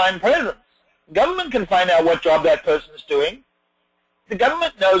an online presence. Government can find out what job that person is doing. The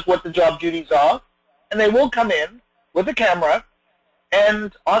government knows what the job duties are, and they will come in with a camera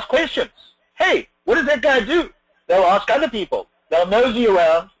and ask questions. Hey, what does that guy do? They'll ask other people. They'll nosy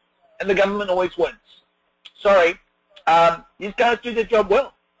around, and the government always wins. Sorry, these guys do their job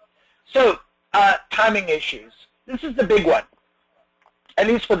well. So, timing issues. This is the big one, at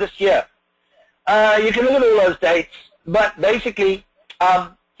least for this year. You can look at all those dates, but basically,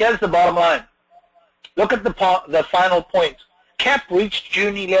 here's the bottom line. Look at the final point. CAP reached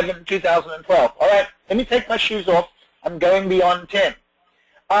June 11, 2012. All right, let me take my shoes off. I'm going beyond 10.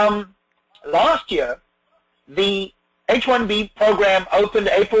 Last year, the H-1B program opened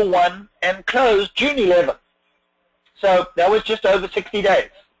April 1 and closed June 11. So that was just over 60 days.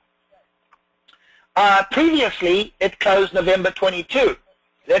 Previously, it closed November 22.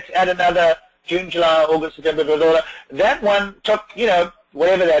 Let's add another June, July, August, September, blah, blah, blah. That one took, you know,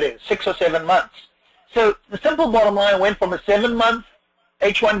 whatever that is, 6 or 7 months. So the simple bottom line went from a 7-month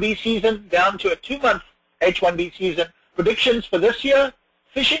H-1B season down to a 2-month H-1B season. Predictions for this year,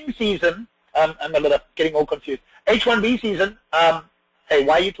 fishing season, I'm a little getting all confused. H-1B season, hey,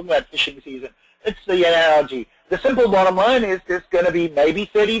 why are you talking about fishing season? It's the analogy. The simple bottom line is there's going to be maybe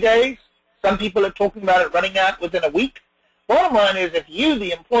 30 days. Some people are talking about it running out within a week. Bottom line is if you,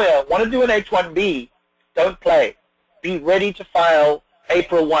 the employer, want to do an H-1B, don't play. Be ready to file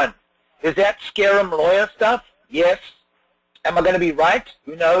April 1. Is that scare 'em lawyer stuff? Yes. Am I going to be right?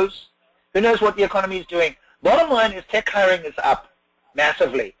 Who knows? Who knows what the economy is doing? Bottom line is tech hiring is up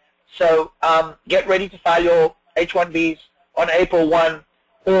massively. So get ready to file your H-1Bs on April 1,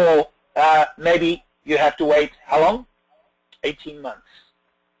 or maybe you have to wait, how long? 18 months.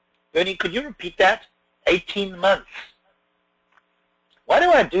 Bernie, could you repeat that? 18 months. Why do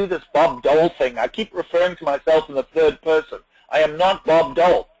I do this Bob Dole thing? I keep referring to myself in the third person. I am not Bob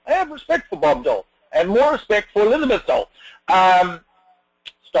Dole. I have respect for Bob Dole and more respect for Elizabeth Dole.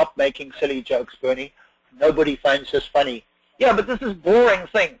 Stop making silly jokes, Bernie. Nobody finds this funny. Yeah, but this is boring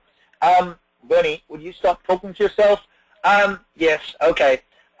thing. Bernie, would you stop talking to yourself? Yes, okay.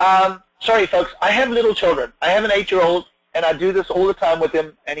 Sorry, folks. I have little children. I have an 8-year-old, and I do this all the time with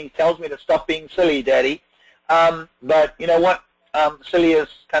him, and he tells me to stop being silly, Daddy. But you know what? Silly is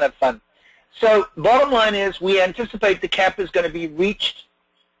kind of fun. So bottom line is we anticipate the cap is going to be reached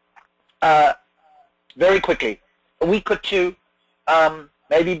very quickly. A week or two,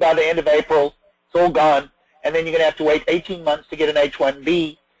 maybe by the end of April, it's all gone. And then you're going to have to wait 18 months to get an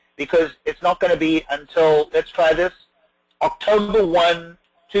H-1B because it's not going to be until, let's try this, October 1,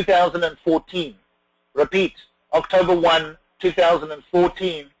 2014. Repeat, October 1,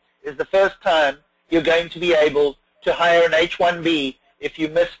 2014 is the first time you're going to be able to hire an H-1B if you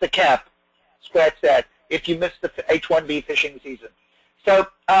miss the cap. Scratch that. If you miss the H-1B fishing season. So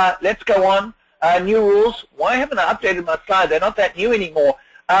let's go on. New rules. Why haven't I updated my slide? They're not that new anymore.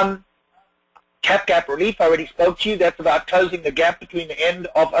 Cap gap relief, I already spoke to you. That's about closing the gap between the end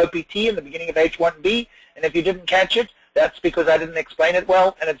of OPT and the beginning of H-1B. And if you didn't catch it, that's because I didn't explain it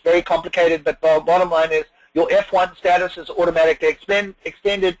well, and it's very complicated. But the bottom line is your F1 status is automatically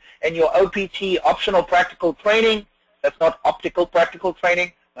extended, and your OPT, optional practical training, that's not optical practical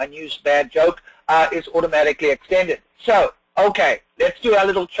training, my new bad joke, is automatically extended. So, okay, let's do our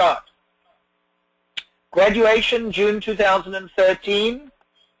little chart. Graduation, June 2013.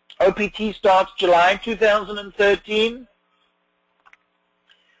 OPT starts July 2013.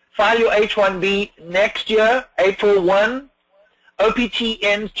 File your H-1B next year, April 1. OPT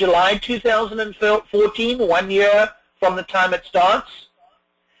ends July 2014, 1 year from the time it starts.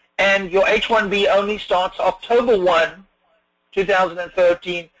 And your H-1B only starts October 1,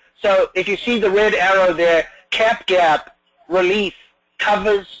 2013. So if you see the red arrow there, cap gap relief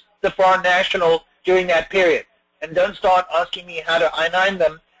covers the foreign national during that period. And don't start asking me how to I-9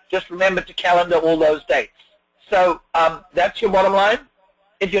 them. Just remember to calendar all those dates. So that's your bottom line.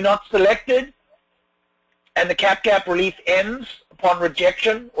 If you're not selected and the cap gap relief ends upon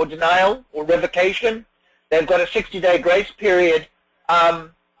rejection or denial or revocation, they've got a 60-day grace period.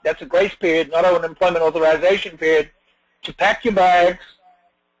 That's a grace period, not an employment authorization period, to pack your bags,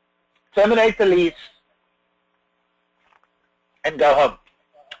 terminate the lease, and go home.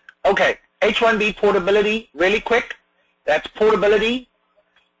 Okay, H-1B portability, really quick. That's portability.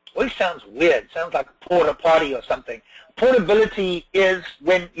 Always sounds weird. Sounds like a porta potty or something. Portability is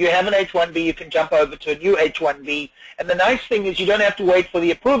when you have an H-1B, you can jump over to a new H-1B. And the nice thing is you don't have to wait for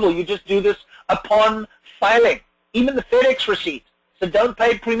the approval. You just do this upon filing, even the FedEx receipt. So don't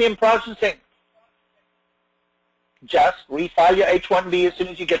pay premium processing. Just refile your H-1B as soon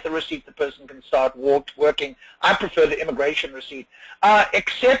as you get the receipt. The person can start working. I prefer the immigration receipt.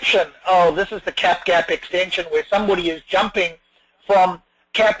 Exception. Oh, this is the cap gap extension where somebody is jumping from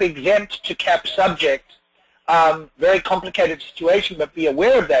cap exempt to cap subject. Very complicated situation, but be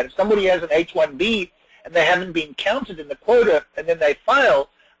aware of that. If somebody has an H-1B and they haven't been counted in the quota and then they file,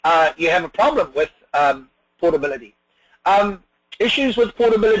 you have a problem with portability. Issues with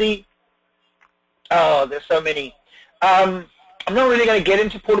portability, Oh, there's so many. I'm not really going to get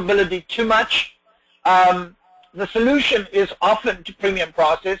into portability too much. The solution is often to premium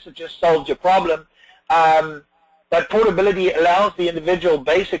process. It just solves your problem. But portability allows the individual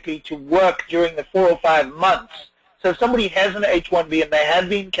basically to work during the 4 or 5 months. So if somebody has an H-1B and they have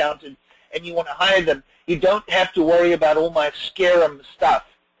been counted and you want to hire them, you don't have to worry about all my scarum stuff.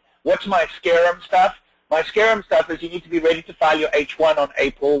 What's my scarum stuff? My scarum stuff is you need to be ready to file your H-1 on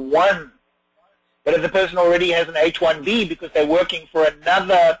April 1. But if the person already has an H-1B because they're working for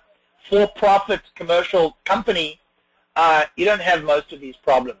another for-profit commercial company, you don't have most of these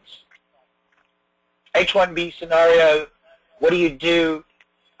problems. H-1B scenario, what do you do?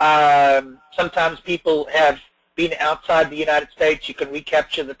 Sometimes people have been outside the United States. You can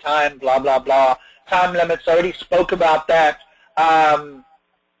recapture the time, blah, blah, blah. Time limits, I already spoke about that.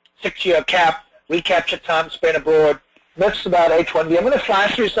 6-year cap, recapture time spent abroad. Myths about H-1B. I'm going to fly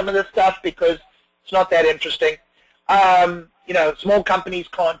through some of this stuff because it's not that interesting. You know, small companies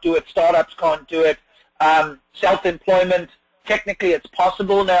can't do it. Startups can't do it. Self-employment, technically it's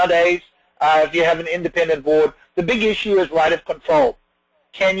possible nowadays if you have an independent board. The big issue is right of control.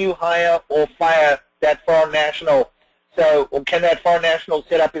 Can you hire or fire that foreign national? So, or can that foreign national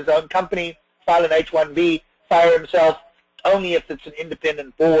set up his own company, file an H-1B, fire himself, only if it's an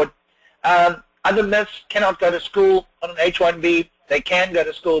independent board. Other myths: cannot go to school on an H-1B. They can go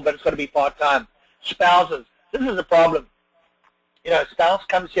to school, but it's got to be part-time. Spouses, this is a problem. You know, spouse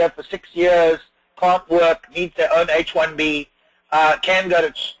comes here for 6 years, can't work, needs their own H-1B, can go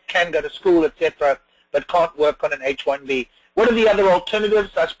to school, etc., but can't work on an H-1B. What are the other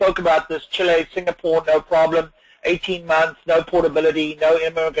alternatives? I spoke about this. Chile, Singapore, no problem. 18 months, no portability, no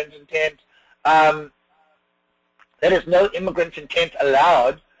immigrant intent. There is no immigrant intent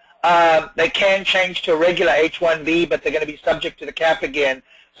allowed. They can change to a regular H-1B, but they're going to be subject to the cap again.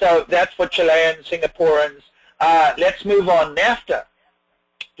 So that's for Chileans, Singaporeans. Let's move on. NAFTA.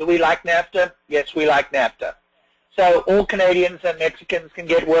 Do we like NAFTA? Yes, we like NAFTA. So all Canadians and Mexicans can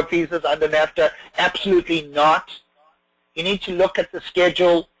get work visas under NAFTA? Absolutely not. You need to look at the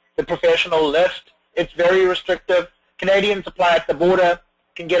schedule, the professional list. It's very restrictive. Canadians apply at the border,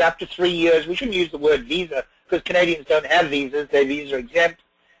 can get up to 3 years. We shouldn't use the word visa because Canadians don't have visas. They're visa exempt.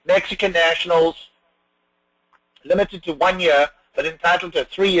 Mexican nationals, limited to 1 year, but entitled to a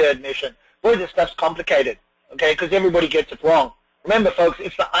 3-year admission. Boy, this stuff's complicated, okay, because everybody gets it wrong. Remember, folks,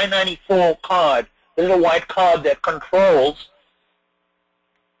 it's the I-94 card, the little white card that controls.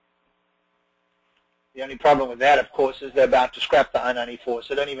 The only problem with that, of course, is they're about to scrap the I-94,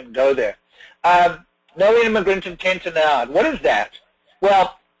 so don't even go there. No immigrant intent allowed. What is that?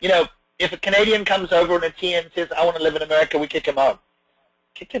 Well, you know, if a Canadian comes over on a T and says, I want to live in America, we kick him home.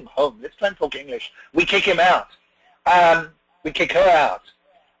 Kick him home? Let's try and talk English. We kick him out. We kick her out.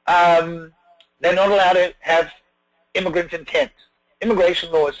 They're not allowed to have immigrant intent.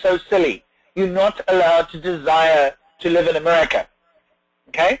 Immigration law is so silly. You're not allowed to desire to live in America.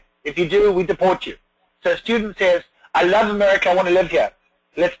 Okay? If you do, we deport you. So a student says, I love America, I want to live here.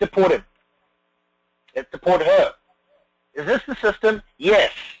 Let's deport him. Let's deport her. Is this the system?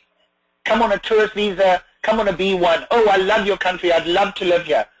 Yes. Come on a tourist visa, come on a B1. Oh, I love your country, I'd love to live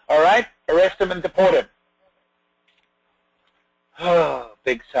here. All right? Arrest him and deport him. Oh,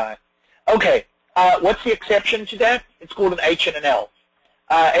 big sigh. Okay, what's the exception to that? It's called an H and an L.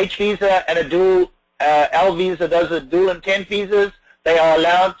 H visa and a dual L visa, those are dual intent visas. They are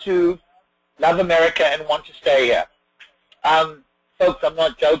allowed to love America and want to stay here. Folks, I'm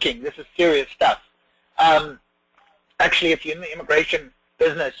not joking. This is serious stuff. Actually, if you're in the immigration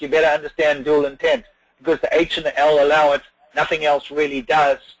business, you better understand dual intent because the H and the L allow it. Nothing else really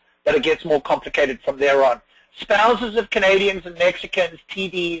does, but it gets more complicated from there on. Spouses of Canadians and Mexicans,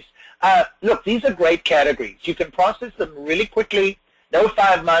 TDs. Look, these are great categories. You can process them really quickly, no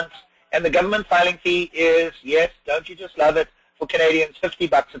 5 months, and the government filing fee is, yes, don't you just love it, for Canadians,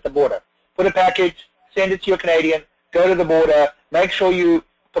 $50 at the border. Put a package, send it to your Canadian, go to the border, make sure you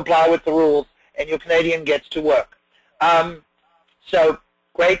comply with the rules, and your Canadian gets to work. So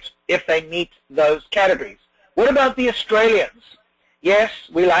great if they meet those categories. What about the Australians? Yes,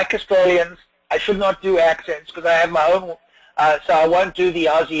 we like Australians. I should not do accents because I have my own, so I won't do the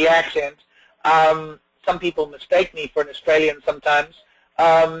Aussie accent. Some people mistake me for an Australian sometimes.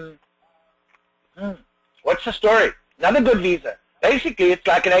 What's the story? Another good visa. Basically, it's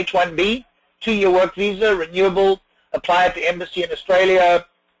like an H-1B, 2-year work visa, renewable, apply at the embassy in Australia.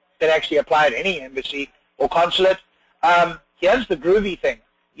 Can actually apply at any embassy or consulate. Here's the groovy thing.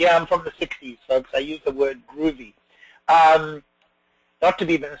 Yeah, I'm from the 60s, folks. I use the word groovy. Not to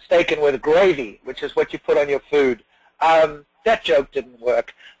be mistaken with gravy, which is what you put on your food. That joke didn't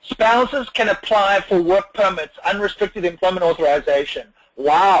work. Spouses can apply for work permits, unrestricted employment authorization.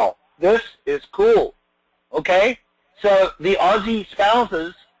 Wow, this is cool. Okay? So the Aussie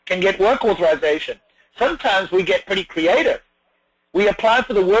spouses can get work authorization. Sometimes we get pretty creative. We apply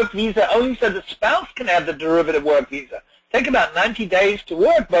for the work visa only so the spouse can have the derivative work visa. Take about 90 days to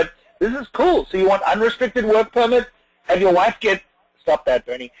work, but this is cool. So you want unrestricted work permit, have your wife get, stop that,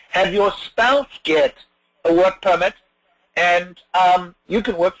 Bernie, have your spouse get a work permit, and you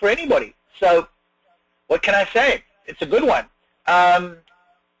can work for anybody. So what can I say? It's a good one.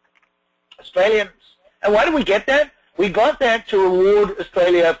 Australians, and why did we get that? We got that to reward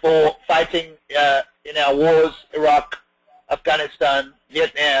Australia for fighting in our wars, Iraq, Afghanistan,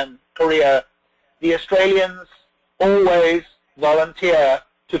 Vietnam, Korea. The Australians always volunteer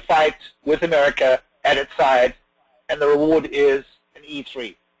to fight with America at its side, and the reward is an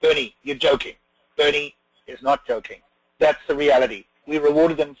E3. Bernie, you're joking. Bernie is not joking. That's the reality. We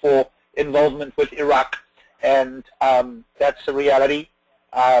rewarded them for involvement with Iraq, and that's the reality.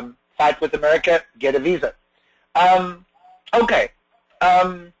 Fight with America, get a visa. Okay.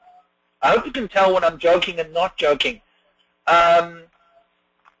 I hope you can tell when I'm joking and not joking. What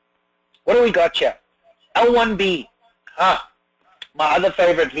do we got here? L1B. My other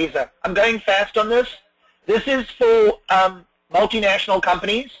favorite visa. I'm going fast on this. This is for multinational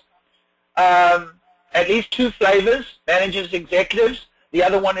companies. At least 2 flavors, managers, executives. The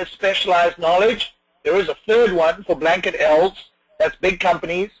other one is specialized knowledge. There is a third one for blanket Ls. That's big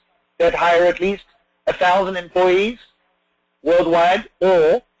companies that hire at least 1,000 employees worldwide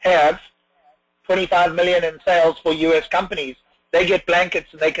or have 25 million in sales for U.S. companies. They get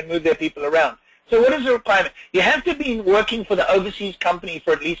blankets and they can move their people around. So what is the requirement? You have to be working for the overseas company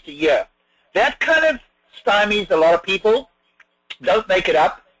for at least a year. That kind of stymies a lot of people. Don't make it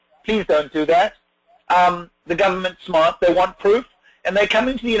up. Please don't do that. The government's smart. They want proof. And they come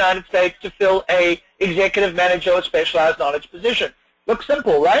into the United States to fill a executive manager or specialized knowledge position. Looks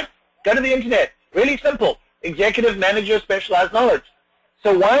simple, right? Go to the internet. Really simple. Executive manager, specialized knowledge.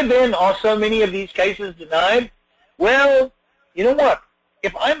 So why then are so many of these cases denied? Well, you know what?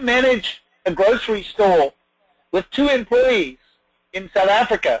 If I manage a grocery store with 2 employees in South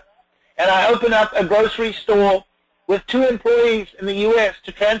Africa, and I open up a grocery store with 2 employees in the U.S.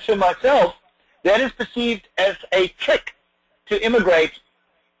 to transfer myself, that is perceived as a trick to immigrate,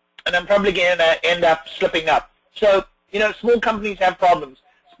 and I'm probably going to end up slipping up. So, you know, small companies have problems.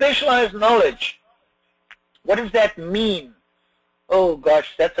 Specialized knowledge, what does that mean? Oh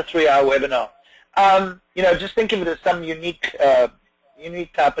gosh, that's a 3-hour webinar. You know, just think of it as some unique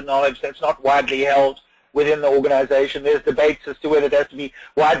type of knowledge that's not widely held within the organization. There's debates as to whether it has to be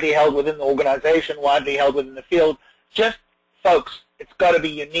widely held within the organization, widely held within the field. Just, folks, it's got to be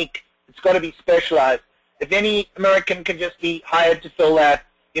unique. It's got to be specialized. If any American can just be hired to fill that,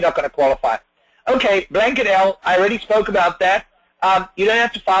 you're not going to qualify. Okay, blanket L, I already spoke about that. You don't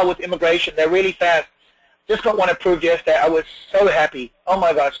have to file with immigration. They're really fast. Just got one approved yesterday. I was so happy. Oh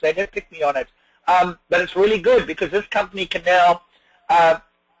my gosh, they just picked me on it. But it's really good because this company can now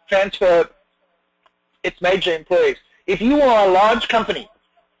transfer its major employees. If you are a large company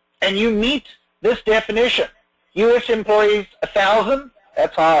and you meet this definition, U.S. employees 1,000,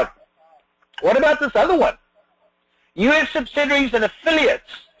 that's hard. What about this other one? U.S. subsidiaries and affiliates.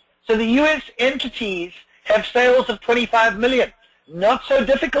 So the U.S. entities have sales of 25 million. Not so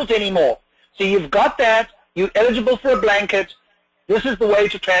difficult anymore. So you've got that. You're eligible for a blanket. This is the way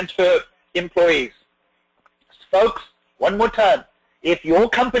to transfer employees. Folks, one more time. If your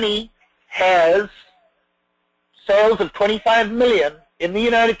company has sales of 25 million in the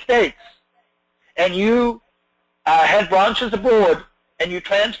United States and you have branches abroad and you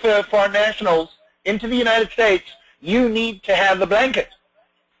transfer foreign nationals into the United States, you need to have a blanket.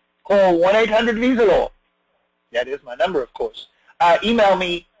 Call 1-800-VISA-LAW. That is my number, of course. Email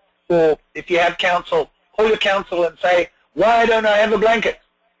me, or if you have counsel, call your counsel and say, why don't I have a blanket?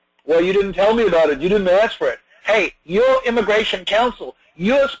 Well, you didn't tell me about it. You didn't ask for it. Hey, you're immigration counsel.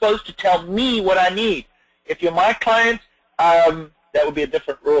 You're supposed to tell me what I need. If you're my client, that would be a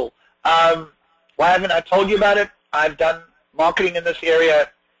different rule. Why haven't I told you about it? I've done marketing in this area.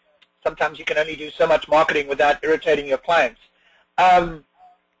 Sometimes you can only do so much marketing without irritating your clients.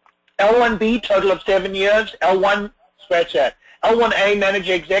 L1B, total of 7 years. L1, scratch that. L1A,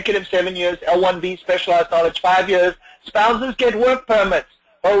 manager executive, 7 years. L1B, specialized knowledge, 5 years. Spouses get work permits.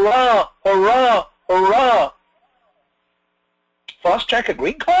 Hurrah, hurrah, hurrah. Fast track a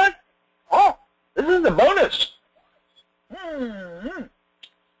green card? Oh, this is the bonus.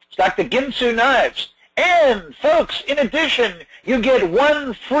 It's like the Ginsu knives. And, folks, in addition, you get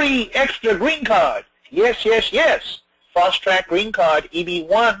 1 free extra green card. Yes, yes, yes. fast track green card,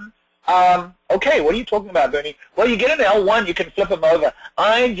 EB1. Okay, what are you talking about, Bernie? Well, you get an L1, you can flip them over.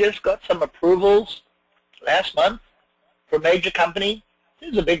 I just got some approvals last month for a major company.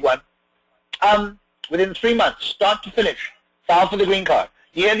 This is a big one. Within 3 months, start to finish, file for the green card.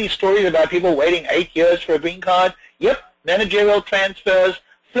 You hear these stories about people waiting 8 years for a green card. Yep, managerial transfers,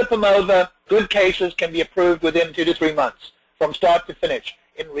 flip them over. Good cases can be approved within 2 to 3 months from start to finish.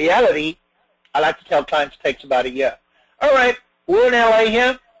 In reality, I like to tell clients it takes about a year. All right, we're in LA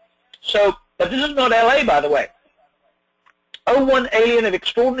here. So, but this is not LA, by the way. O1 alien of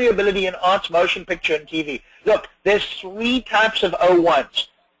extraordinary ability in arts, motion picture, and TV. Look, there's 3 types of O1s.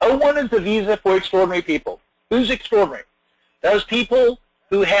 O1 is the visa for extraordinary people. Who's extraordinary? Those people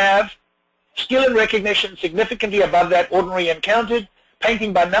who have skill and recognition significantly above that ordinary encountered,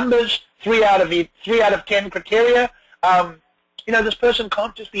 painting by numbers, 3 out of 10 criteria. You know, this person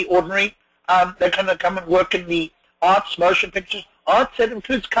can't just be ordinary. They're going to come and work in the arts, motion pictures. Arts, that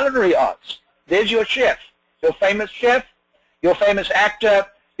includes culinary arts. There's your chef, your famous actor,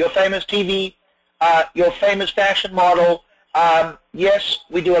 your famous TV, your famous fashion model. Yes,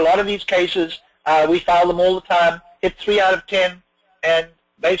 we do a lot of these cases. We file them all the time. Hit 3 out of 10, and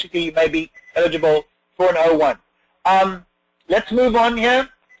basically you may be eligible for an O1. Let's move on here.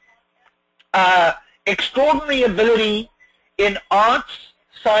 Extraordinary ability in arts,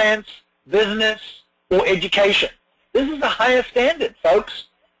 science, business, or education. This is a higher standard, folks.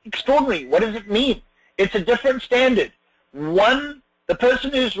 Extraordinary. What does it mean? It's a different standard. One, the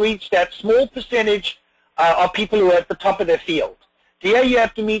person who's reached that small percentage are people who are at the top of their field. Here you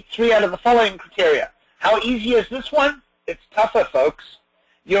have to meet 3 out of the following criteria. How easy is this one? It's tougher, folks.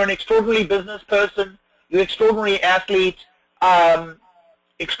 You're an extraordinary business person, you're an extraordinary athlete,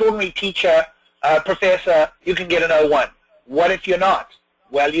 extraordinary teacher, professor, you can get an O1. What if you're not?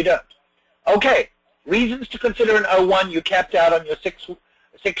 Well, you don't. Okay, reasons to consider an O1, you're capped out on your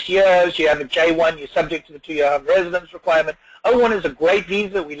 6 years, you have a J1, you're subject to the 2-year home residence requirement. O1 is a great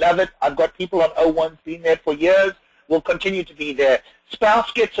visa, we love it. I've got people on O1s being there for years, will continue to be there.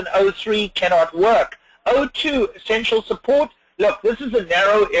 Spouse gets an O3, cannot work. O2, essential support. Look, this is a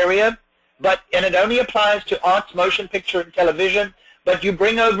narrow area, and it only applies to arts, motion picture, and television. But you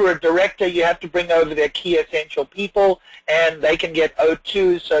bring over a director, you have to bring over their key essential people, and they can get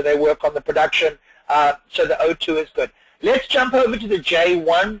O2, so they work on the production. So the O2 is good. Let's jump over to the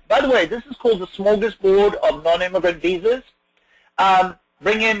J1. By the way, this is called the smorgasbord of non-immigrant visas.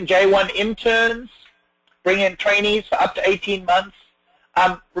 Bring in J1 interns, bring in trainees for up to 18 months.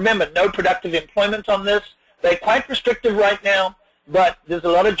 Remember, no productive employment on this. They're quite restrictive right now, but there's a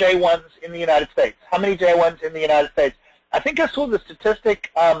lot of J1s in the United States. How many J1s in the United States? I think I saw the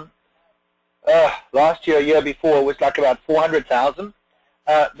statistic last year, year before, was like about 400,000.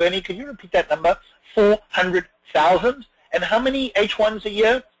 Bernie, could you repeat that number? 400,000. And how many H1s a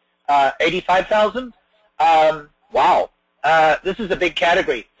year? 85,000. Wow. This is a big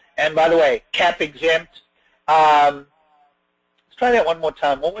category. And by the way, cap exempt. Let's try that one more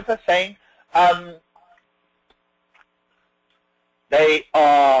time. What was I saying? They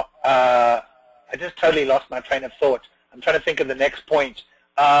are, I just totally lost my train of thought. I'm trying to think of the next point.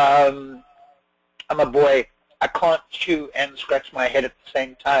 I'm a boy. I can't chew and scratch my head at the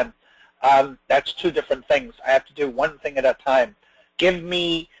same time. That's 2 different things. I have to do one thing at a time. Give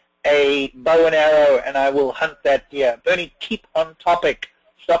me a bow and arrow and I will hunt that deer. Bernie, keep on topic.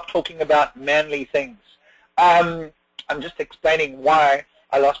 Stop talking about manly things. I'm just explaining why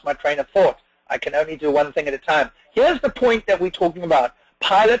I lost my train of thought. I can only do one thing at a time. Here's the point that we're talking about.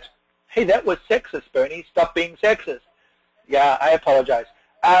 Pilot, hey, that was sexist, Bernie. Stop being sexist. Yeah, I apologize.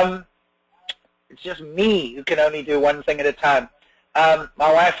 It's just me who can only do one thing at a time. My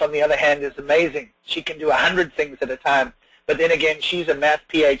wife, on the other hand, is amazing. She can do 100 things at a time. But then again, she's a math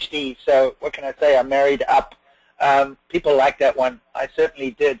PhD, so what can I say? I married up. People like that one. I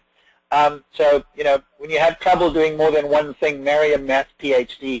certainly did. So, you know, when you have trouble doing more than one thing, marry a math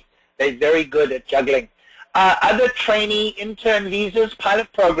PhD. They're very good at juggling. Other trainee intern visas, pilot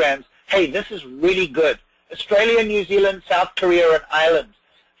programs. Hey, this is really good. Australia, New Zealand, South Korea, and Ireland.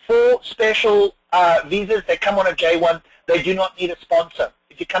 4 special visas. They come on a J1. They do not need a sponsor.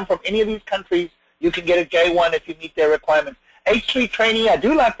 If you come from any of these countries, you can get a J1 if you meet their requirements. H3 trainee, I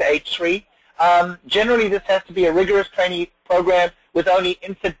do like the H3. Generally, this has to be a rigorous trainee program with only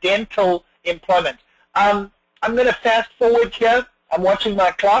incidental employment. I'm going to fast forward here. I'm watching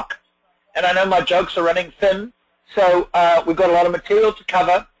my clock, and I know my jokes are running thin, so we've got a lot of material to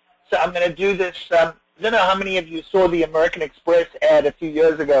cover. So I'm going to do this. I don't know how many of you saw the American Express ad a few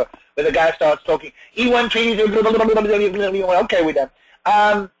years ago where the guy starts talking, E1 trainees, okay, we're done.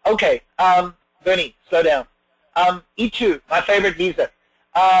 Okay, Bernie, slow down. E2, my favorite visa.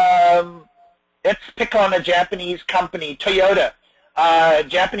 Let's pick on a Japanese company, Toyota.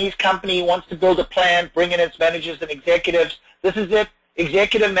 Japanese company wants to build a plant, bring in its managers and executives. This is it.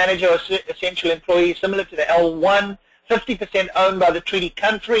 Executive manager or essential employee, similar to the L1, 50% owned by the treaty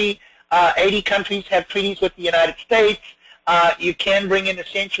country. 80 countries have treaties with the United States. You can bring in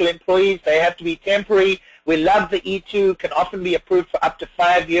essential employees. They have to be temporary. We love the E2, can often be approved for up to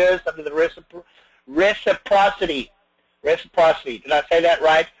 5 years under the reciprocity. Did I say that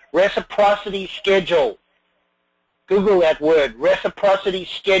right? Reciprocity schedule. Google that word, reciprocity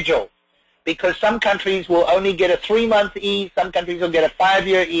schedule. Because some countries will only get a 3-month E, some countries will get a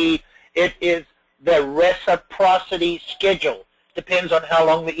 5-year E. It is the reciprocity schedule. Depends on how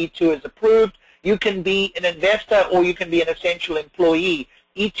long the E2 is approved. You can be an investor or you can be an essential employee.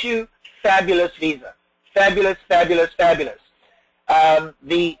 E2, fabulous visa. Fabulous, fabulous, fabulous.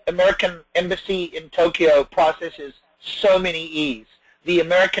 The American Embassy in Tokyo processes so many E's. The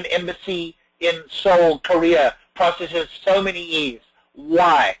American Embassy in Seoul, Korea processes so many E's.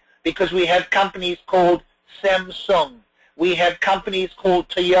 Why? Because we have companies called Samsung. We have companies called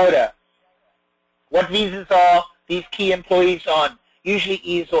Toyota. What visas are these key employees on? Usually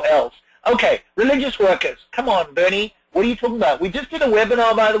E's or L's. Okay, religious workers. Come on, Bernie. What are you talking about? We just did a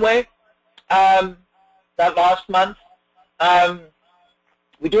webinar, by the way, that last month.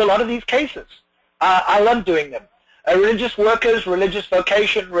 We do a lot of these cases. I love doing them. Religious workers, religious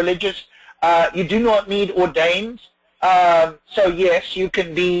vocation, religious, you do not need ordained. So yes, you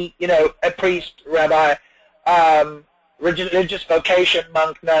can be, a priest, rabbi, religious vocation,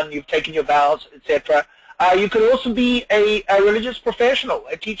 monk, nun, you've taken your vows, etc. You could also be a religious professional,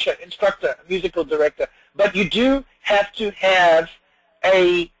 a teacher, instructor, a musical director, but you do have to have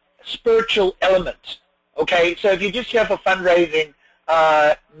a spiritual element, okay? So if you just here for fundraising,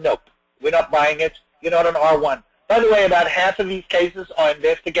 nope, we're not buying it. You're not an R1. By the way, about half of these cases are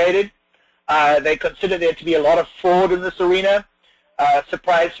investigated. They consider there to be a lot of fraud in this arena.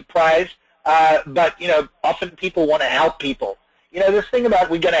 Surprise, surprise. But, often people want to help people. This thing about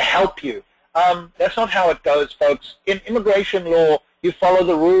we're going to help you. That's not how it goes, folks. In immigration law, you follow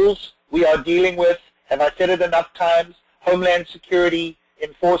the rules we are dealing with. Have I said it enough times? Homeland security,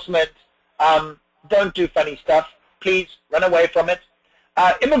 enforcement. Don't do funny stuff. Please run away from it.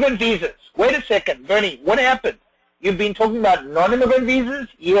 Immigrant visas. Wait a second, Bernie, what happened? You've been talking about non-immigrant visas?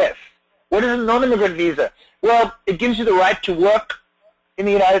 Yes. What is a non-immigrant visa? Well, it gives you the right to work in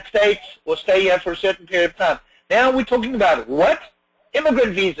the United States or stay here for a certain period of time. Now we're talking about what?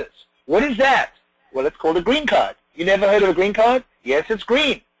 Immigrant visas. What is that? Well, it's called a green card. You never heard of a green card? Yes, it's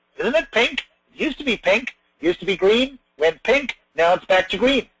green. Isn't it pink? It used to be pink, used to be green, went pink, now it's back to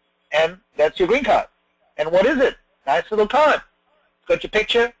green. And that's your green card. And what is it? Nice little card. It's got your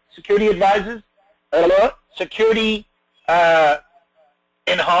picture, security advisors, security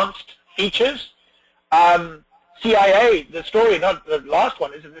enhanced features. CIA, the story, not the last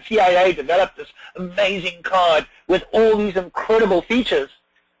one, is that the CIA developed this amazing card with all these incredible features.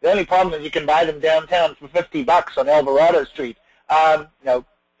 The only problem is you can buy them downtown for $50 on Alvarado Street. No,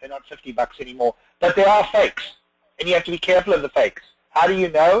 they're not $50 anymore, but they are fakes, and you have to be careful of the fakes. How do you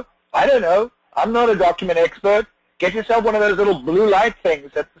know? I don't know. I'm not a document expert. Get yourself one of those little blue light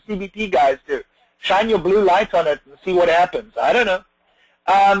things that the CBP guys do. Shine your blue light on it and see what happens. I don't know.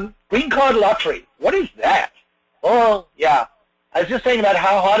 Green card lottery. What is that? Oh, yeah. I was just saying about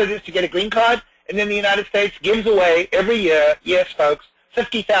how hard it is to get a green card, and then the United States gives away every year, yes, folks,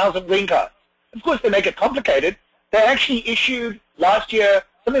 50,000 green cards. Of course, they make it complicated. They actually issued last year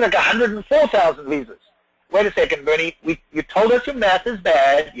something like 104,000 visas. Wait a second, Bernie. You told us your math is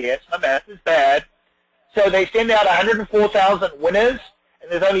bad. Yes, my math is bad. So they send out 104,000 winners,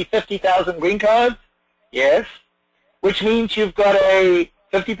 and there's only 50,000 green cards? Yes. Which means you've got a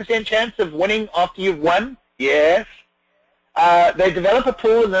 50% chance of winning after you've won? Yes. They develop a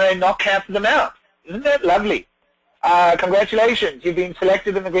pool, and then they knock half of them out. Isn't that lovely? Congratulations, you've been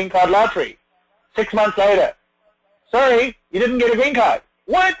selected in the green card lottery. 6 months later. Sorry, you didn't get a green card.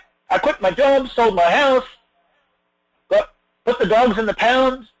 What? I quit my job, sold my house, put the dogs in the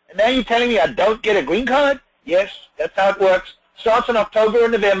pound, and now you're telling me I don't get a green card? Yes, that's how it works. Starts in October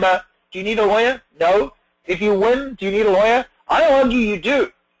and November. Do you need a lawyer? No. If you win, do you need a lawyer? I argue you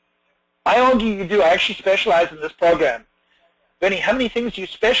do. I argue you do. I actually specialize in this program. Bernie, how many things do you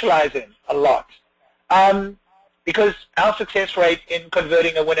specialize in? A lot. Because our success rate in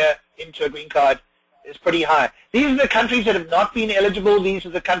converting a winner into a green card is pretty high. These are the countries that have not been eligible. These are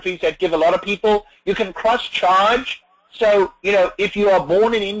the countries that give a lot of people. You can cross-charge. So, if you are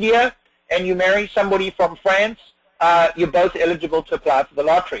born in India and you marry somebody from France, you're both eligible to apply for the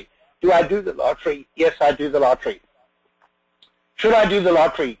lottery. Do I do the lottery? Yes, I do the lottery. Should I do the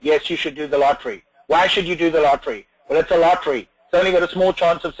lottery? Yes, you should do the lottery. Why should you do the lottery? Well, it's a lottery. It's only got a small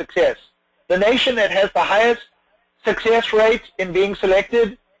chance of success. The nation that has the highest success rate in being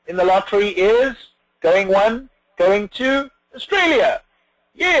selected in the lottery is, going one, going two, Australia.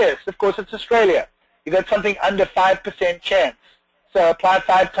 Yes, of course it's Australia. You got something under 5% chance. So apply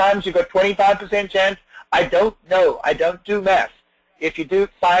 5 times, you got 25% chance. I don't know. I don't do math. If you do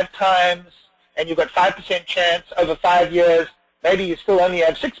 5 times and you've got 5% chance over 5 years, maybe you still only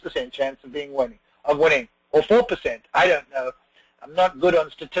have 6% chance of winning, or 4%. I don't know. I'm not good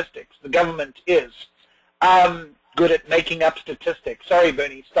on statistics. The government is good at making up statistics. Sorry,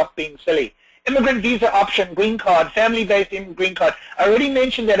 Bernie, stop being silly. Immigrant visa option, green card, family-based green card. I already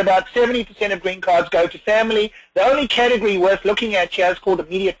mentioned that about 70% of green cards go to family. The only category worth looking at here is called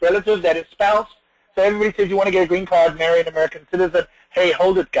immediate relative, that is spouse. So everybody says you want to get a green card, marry an American citizen. Hey,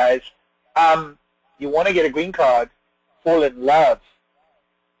 hold it, guys. You want to get a green card, fall in love,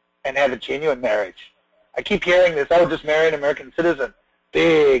 and have a genuine marriage. I keep hearing this, oh, just marry an American citizen.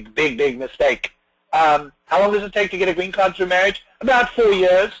 Big, big, big mistake. How long does it take to get a green card through marriage? About 4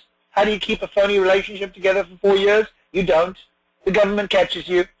 years. How do you keep a phony relationship together for 4 years? You don't. The government catches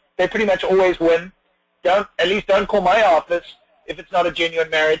you. They pretty much always win. At least don't call my office if it's not a genuine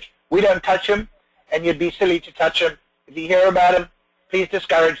marriage. We don't touch them, and you'd be silly to touch them. If you hear about them, please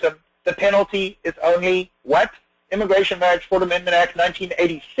discourage them. The penalty is only what? Immigration Marriage Fraud Amendment Act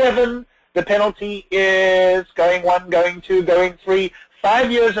 1987. The penalty is going 1, going 2, going 3,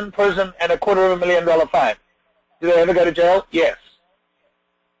 5 years in prison and $250,000 fine. Do they ever go to jail? Yes.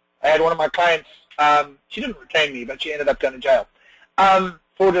 I had one of my clients, she didn't retain me, but she ended up going to jail.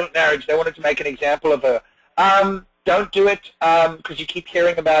 Fraudulent marriage, they wanted to make an example of her. Don't do it because you keep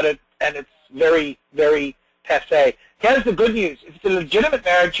hearing about it and it's very, very passé. Here's the good news. If it's a legitimate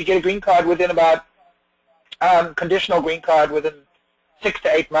marriage, you get a green card within about, conditional green card within 6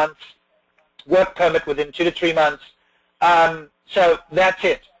 to 8 months, work permit within 2 to 3 months. So that's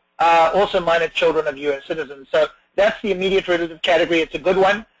it. Also minor children of U.S. citizens. So that's the immediate relative category. It's a good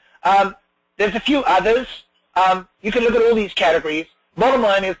one. There's a few others. You can look at all these categories. Bottom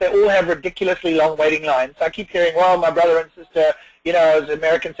line is they all have ridiculously long waiting lines. I keep hearing, well, my brother and sister, you know, as an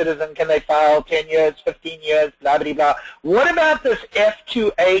American citizen, can they file 10 years, 15 years, blah, blah, blah. What about this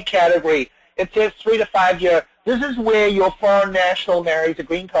F2A category? It says 3 to 5 year. This is where your foreign national marries a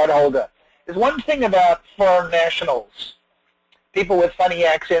green card holder. There's one thing about foreign nationals. People with funny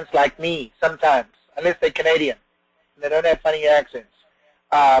accents like me sometimes, unless they're Canadian. They don't have funny accents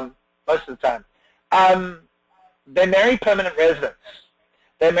most of the time. They marry permanent residents.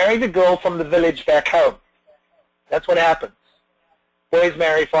 They marry the girl from the village back home. That's what happens. Boys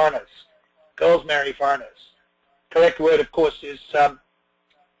marry foreigners. Girls marry foreigners. Correct word, of course, is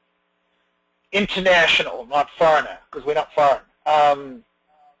international, not foreigner, because we're not foreign.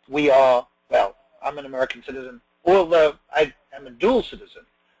 We are, well, I'm an American citizen, although I am a dual citizen,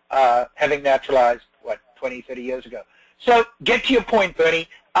 having naturalized, 20, 30 years ago. So get to your point, Bernie.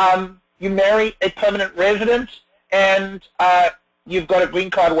 You marry a permanent resident, and you've got a green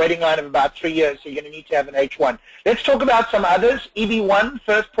card waiting line of about 3 years, so you're going to need to have an H1. Let's talk about some others. EB1,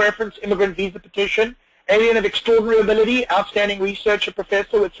 first preference immigrant visa petition, alien of extraordinary ability, outstanding researcher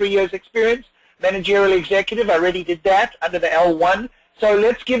professor with 3 years experience, managerial executive, I already did that under the L1. So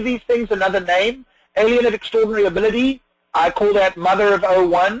let's give these things another name. Alien of extraordinary ability, I call that mother of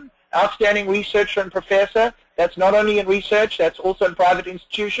O1. Outstanding researcher and professor, that's not only in research, that's also in private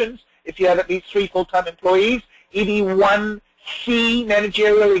institutions if you have at least 3 full-time employees. EB1C,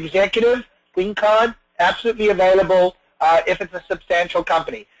 managerial executive, green card, absolutely available if it's a substantial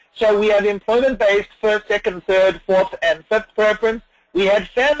company. So we have employment-based first, second, third, fourth, and fifth preference. We had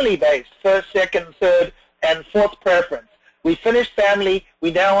family-based first, second, third, and fourth preference. We finished family.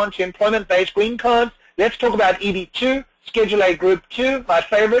 We now on to employment-based green cards. Let's talk about EB2, Schedule A Group 2, my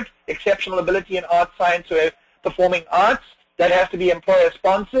favorite, exceptional ability in art, science, or performing arts. That has to be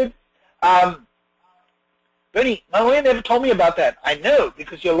employer-sponsored. Bernie, my lawyer never told me about that. I know,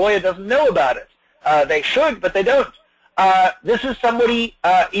 because your lawyer doesn't know about it. They should, but they don't. This is somebody,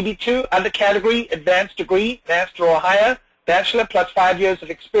 EB2, other category, advanced degree, master or higher, bachelor plus 5 years of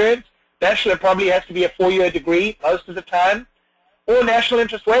experience. Bachelor probably has to be a 4-year degree most of the time. Or national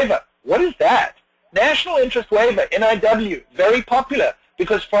interest waiver. What is that? National interest waiver, NIW, very popular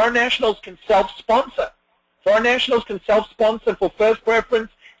because foreign nationals can self-sponsor. Foreign nationals can self-sponsor for first preference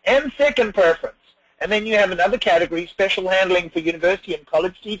and second preference. And then you have another category, special handling for university and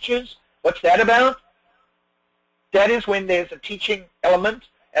college teachers. What's that about? That is when there's a teaching element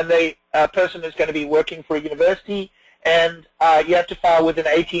and the person is going to be working for a university and you have to file within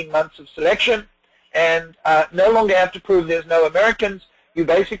 18 months of selection, and no longer have to prove there's no Americans. You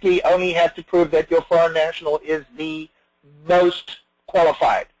basically only have to prove that your foreign national is the most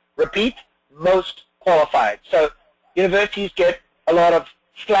qualified. Repeat, most qualified. So universities get a lot of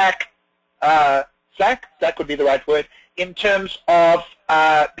slack that could be the right word, in terms of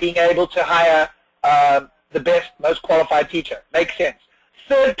being able to hire the best, most qualified teacher. Makes sense.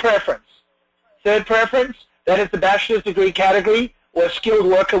 Third preference, that is the bachelor's degree category, or a skilled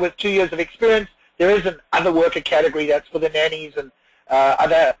worker with 2 years of experience. There is an other worker category that's for the nannies and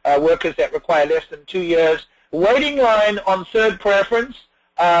other workers that require less than 2 years. Waiting line on third preference,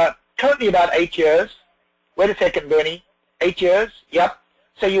 currently about 8 years. Wait a second, Bernie. 8 years? Yep.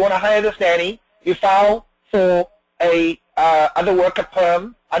 So you want to hire this nanny. You file for a other worker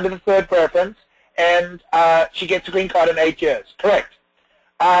perm under the third preference, and she gets a green card in 8 years. Correct.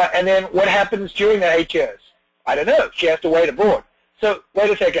 And then what happens during the 8 years? I don't know. She has to wait abroad. So wait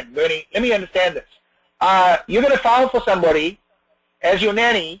a second, Bernie. Let me understand this. You're going to file for somebody as your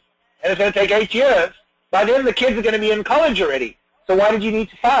nanny, and it's going to take 8 years. By then, the kids are going to be in college already. So why did you need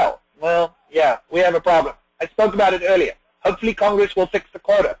to file? Well, yeah, we have a problem. I spoke about it earlier. Hopefully Congress will fix the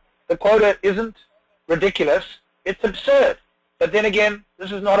quota. The quota isn't ridiculous. It's absurd. But then again,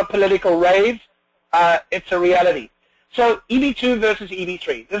 this is not a political rave. It's a reality. So EB2 versus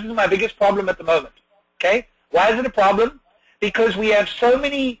EB3. This is my biggest problem at the moment. Okay? Why is it a problem? Because we have so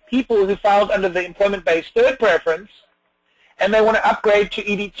many people who filed under the employment-based third preference, and they want to upgrade to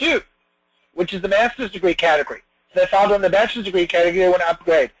EB2, which is the master's degree category. So they filed on the bachelor's degree category, they want to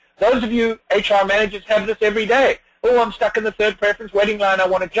upgrade. Those of you HR managers have this every day. Oh, I'm stuck in the third preference waiting line, I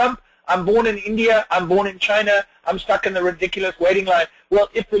want to jump. I'm born in India, I'm born in China, I'm stuck in the ridiculous waiting line. Well,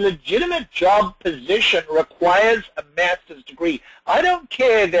 if the legitimate job position requires a master's degree, I don't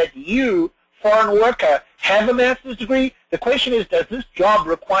care that you, foreign worker, have a master's degree. The question is, does this job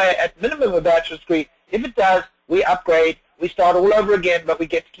require at minimum a bachelor's degree? If it does, we upgrade, we start all over again, but we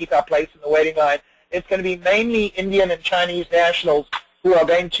get to keep our place in the waiting line. It's going to be mainly Indian and Chinese nationals who are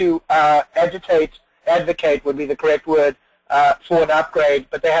going to advocate would be the correct word, for an upgrade,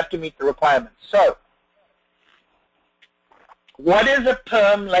 but they have to meet the requirements. So, what is a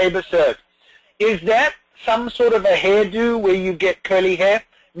perm labor cert? Is that some sort of a hairdo where you get curly hair?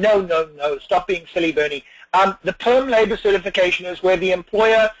 No, no, no. Stop being silly, Bernie. The perm labor certification is where the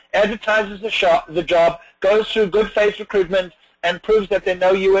employer advertises the job, goes through good faith recruitment, and proves that there are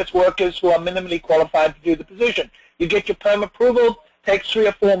no U.S. workers who are minimally qualified to do the position. You get your perm approval, takes 3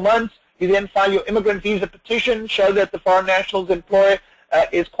 or 4 months. You then file your immigrant visa petition, show that the foreign national's employer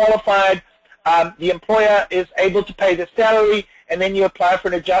is qualified. The employer is able to pay the salary, and then you apply for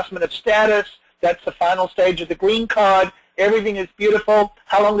an adjustment of status. That's the final stage of the green card. Everything is beautiful.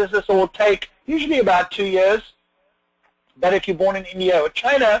 How long does this all take? Usually about 2 years. But if you're born in India or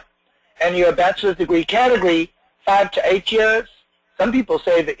China and you're a bachelor's degree category, 5 to 8 years. Some people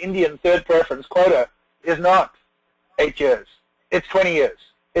say the Indian third preference quota is not 8 years. It's 20 years.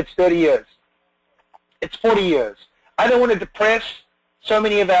 It's 30 years. It's 40 years. I don't want to depress so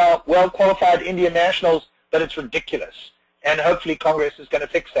many of our well-qualified Indian nationals, but it's ridiculous. And hopefully Congress is going to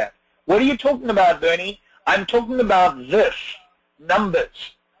fix that. What are you talking about, Bernie? I'm talking about this.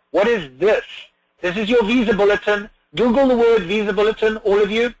 Numbers. What is this? This is your visa bulletin. Google the word visa bulletin, all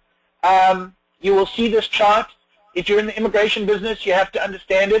of you. You will see this chart. If you're in the immigration business, you have to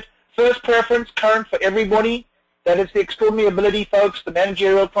understand it. First preference, current for everybody. That is the extraordinary ability, folks, the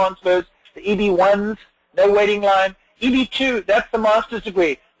managerial transfers, the EB1s, no waiting line. EB2, that's the master's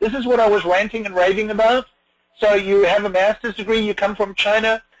degree. This is what I was ranting and raving about. So you have a master's degree, you come from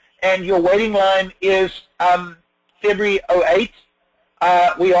China, and your waiting line is February 08.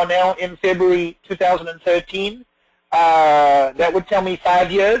 We are now in February 2013. That would tell me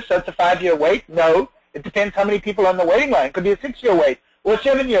 5 years, so it's a 5-year wait. No, it depends how many people are on the waiting line. It could be a 6-year wait or a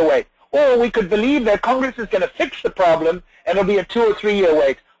 7-year wait. Or we could believe that Congress is going to fix the problem and it'll be a 2 or 3 year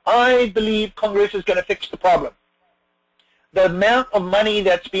wait. I believe Congress is going to fix the problem. The amount of money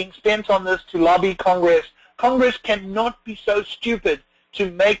that's being spent on this to lobby Congress, Congress cannot be so stupid to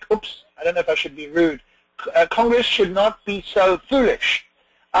make, oops, I don't know if I should be rude, Congress should not be so foolish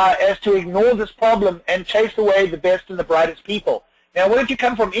as to ignore this problem and chase away the best and the brightest people. Now, what if you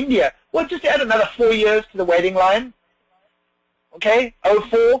come from India? Well, just add another 4 years to the waiting line. Okay,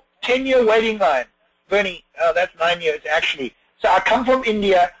 04, 10-year waiting line. Bernie, that's 9 years actually. So I come from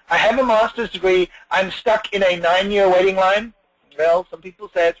India, I have a master's degree, I'm stuck in a 9-year waiting line. Well, some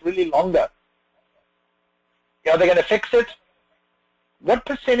people say it's really longer. Are they going to fix it? What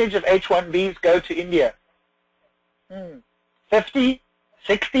percentage of H-1Bs go to India? 50?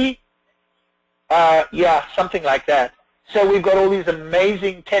 60? Yeah, something like that. So we've got all these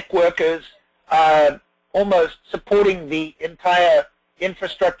amazing tech workers almost supporting the entire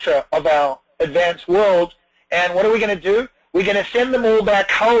infrastructure of our advanced world. And what are we going to do? We're going to send them all back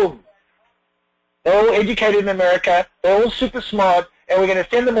home. They're all educated in America. They're all super smart. And we're going to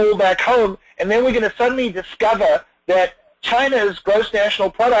send them all back home. And then we're going to suddenly discover that China's gross national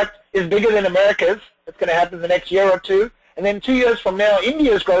product is bigger than America's. That's going to happen in the next year or two. And then 2 years from now,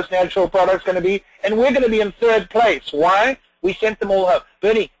 India's gross national product is going to be, and we're going to be in third place. Why? We sent them all home.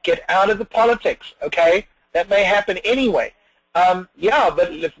 Bernie, get out of the politics, okay? That may happen anyway. Yeah,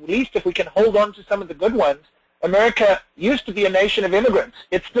 but at least if we can hold on to some of the good ones. America used to be a nation of immigrants.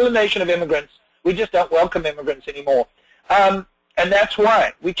 It's still a nation of immigrants. We just don't welcome immigrants anymore. And that's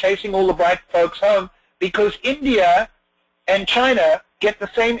why we're chasing all the bright folks home, because India and China get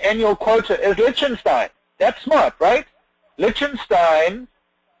the same annual quota as Liechtenstein. That's smart, right? Liechtenstein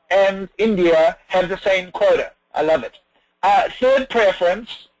and India have the same quota. I love it. Third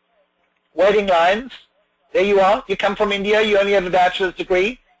preference, waiting lines. There you are. You come from India, you only have a bachelor's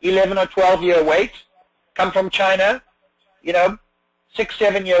degree, 11 or 12-year wait. Come from China, 6,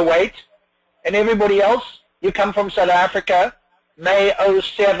 7-year wait. And everybody else, you come from South Africa, May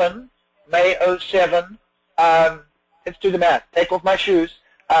 07. Let's do the math. Take off my shoes.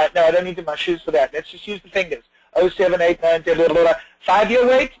 No, I don't need my shoes for that. Let's just use the fingers. 07, 8, 9, 10, 5-year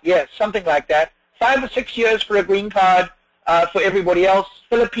wait? Yes, something like that. 5 or 6 years for a green card for everybody else.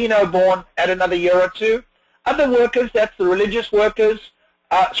 Filipino born at another year or two. Other workers, that's the religious workers.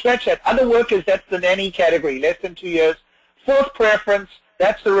 Scratch that. Other workers, that's the nanny category, less than 2 years. Fourth preference,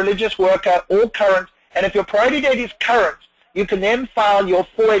 that's the religious worker, all current. And if your priority date is current, you can then file your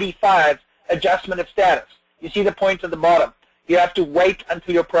 485 adjustment of status. You see the point at the bottom. You have to wait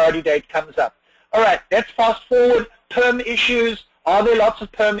until your priority date comes up. All right, let's fast forward. Perm issues. Are there lots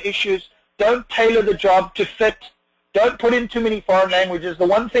of perm issues? Don't tailor the job to fit. Don't put in too many foreign languages. The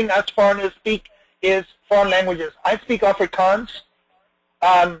one thing us foreigners speak is foreign languages. I speak Afrikaans.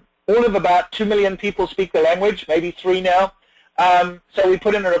 All of about 2 million people speak the language, maybe 3 now. So we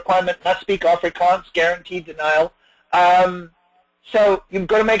put in a requirement, must speak Afrikaans, guaranteed denial. So you've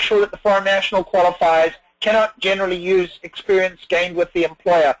got to make sure that the foreign national qualifies, cannot generally use experience gained with the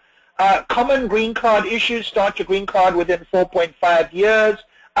employer. Common green card issues, start your green card within 4.5 years.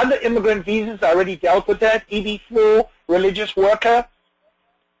 Other immigrant visas, I already dealt with that. EB4, religious worker,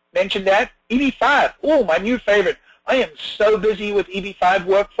 mentioned that. EB5, oh, my new favorite. I am so busy with EB5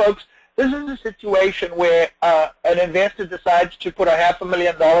 work, folks. This is a situation where an investor decides to put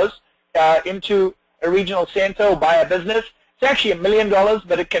 $500,000 into a regional center or buy a business. It's actually $1 million,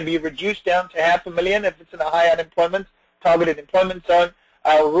 but it can be reduced down to $500,000 if it's in a high unemployment, targeted employment zone,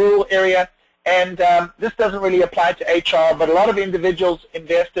 rural area. And this doesn't really apply to HR, but a lot of individuals,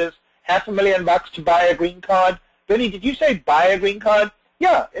 investors, $500,000 to buy a green card. Bernie, did you say buy a green card?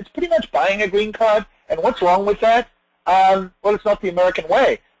 Yeah, it's pretty much buying a green card. And what's wrong with that? Well, it's not the American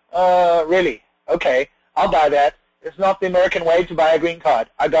way. Really? Okay, I'll buy that. It's not the American way to buy a green card.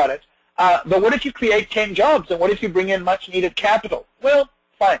 I got it. But what if you create 10 jobs, and what if you bring in much-needed capital? Well,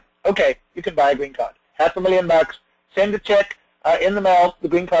 fine. Okay, you can buy a green card. $500,000, send a check in the mail. The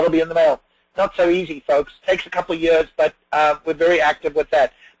green card will be in the mail. Not so easy, folks. Takes a couple of years, but we're very active with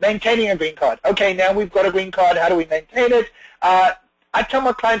that. Maintaining a green card. Okay, now we've got a green card. How do we maintain it? I tell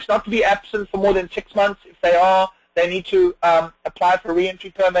my clients not to be absent for more than 6 months. If they are, they need to apply for a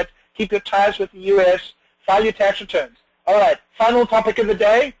re-entry permit. Keep your ties with the U.S. File your tax returns. All right, final topic of the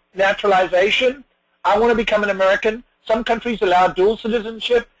day, naturalization. I want to become an American. Some countries allow dual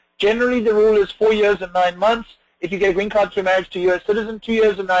citizenship. Generally, the rule is 4 years and 9 months. If you get a green card through marriage to a U.S. citizen, 2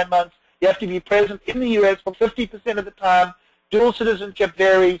 years and 9 months. You have to be present in the U.S. for 50% of the time. Dual citizenship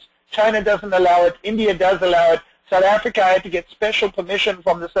varies. China doesn't allow it. India does allow it. South Africa, I had to get special permission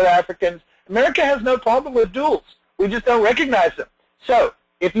from the South Africans. America has no problem with duals. We just don't recognize them. So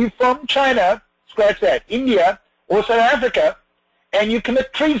if you're from China, scratch that, India or South Africa, and you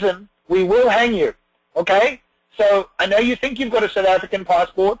commit treason, we will hang you, okay? So I know you think you've got a South African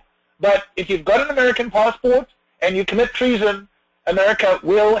passport, but if you've got an American passport and you commit treason, America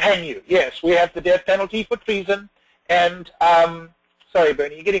will hang you. Yes, we have the death penalty for treason. And, sorry,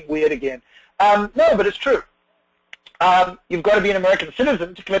 Bernie, you're getting weird again. No, but it's true. You've got to be an American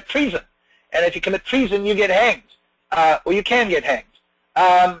citizen to commit treason. And if you commit treason, you get hanged, or you can get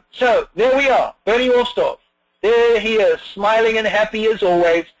hanged. So there we are, Bernie Wolfstorff. There he is, smiling and happy as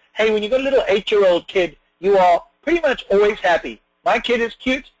always. Hey, when you've got a little 8-year-old kid, you are pretty much always happy. My kid is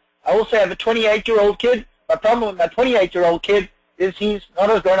cute. I also have a 28-year-old kid. My problem with my 28-year-old kid is he's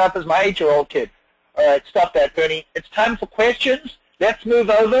not as grown up as my 8-year-old kid. All right, stop that, Bernie. It's time for questions. Let's move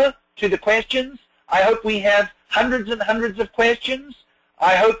over to the questions. I hope we have hundreds and hundreds of questions.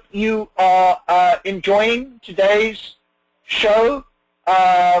 I hope you are enjoying today's show.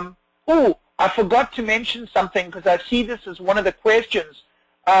 Oh, I forgot to mention something because I see this as one of the questions.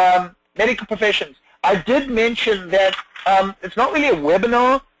 Medical professions. I did mention that it's not really a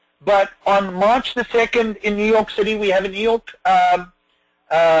webinar, but on March the 2nd in New York City, we have a New York,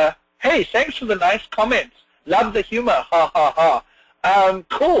 hey, thanks for the nice comments. Love the humor, ha, ha, ha.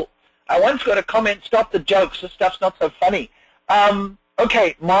 Cool. I once got a comment, stop the jokes, this stuff's not so funny.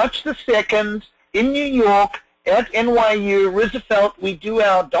 Okay, March the 2nd in New York at NYU, Roosevelt, we do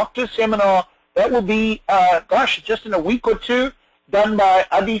our doctor seminar. That will be, gosh, just in a week or two, done by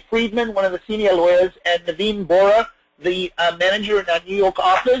Adi Friedman, one of the senior lawyers, and Naveen Bora, the manager in our New York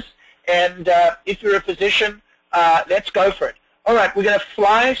office. And if you're a physician, let's go for it. All right, we're going to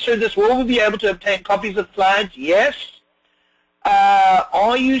fly through this. Will we be able to obtain copies of slides? Yes.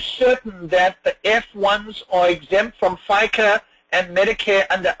 Are you certain that the F1s are exempt from FICA and Medicare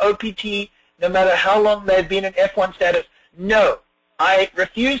under OPT no matter how long they've been in F1 status? No. I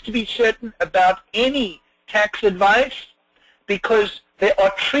refuse to be certain about any tax advice because there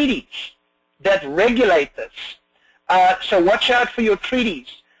are treaties that regulate this. So watch out for your treaties.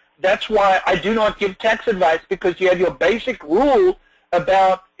 That's why I do not give tax advice, because you have your basic rule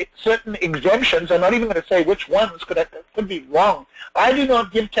about certain exemptions. I'm not even going to say which ones, because that could be wrong. I do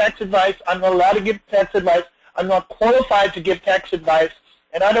not give tax advice. I'm not allowed to give tax advice. I'm not qualified to give tax advice,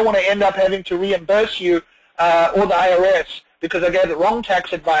 and I don't want to end up having to reimburse you or the IRS because I gave the wrong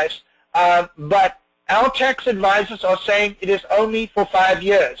tax advice. But our tax advisors are saying it is only for 5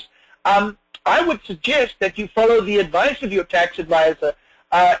 years. I would suggest that you follow the advice of your tax advisor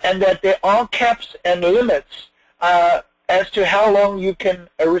and that there are caps and limits as to how long you can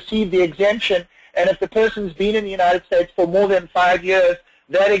receive the exemption. And if the person's been in the United States for more than 5 years,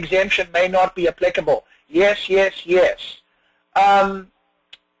 that exemption may not be applicable. Yes, yes, yes. I'm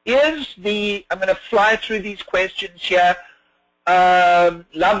going to fly through these questions here.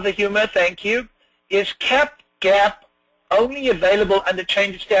 Love the humor, thank you. Is cap-gap only available under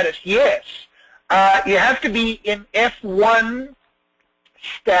change of status? Yes. You have to be in F1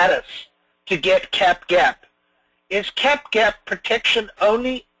 status to get cap-gap. Is cap-gap protection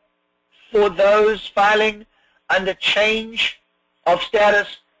only for those filing under change of status,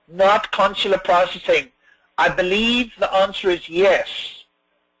 not consular processing? I believe the answer is yes.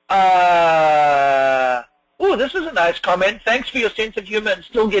 Oh, this is a nice comment. Thanks for your sense of humor and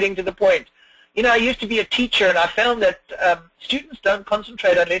still getting to the point. You know, I used to be a teacher, and I found that students don't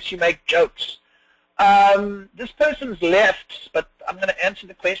concentrate unless you make jokes. This person's left, but I'm going to answer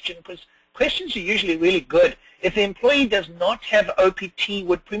the question because questions are usually really good. If the employee does not have OPT,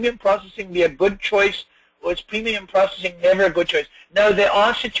 would premium processing be a good choice, or is premium processing never a good choice? No, there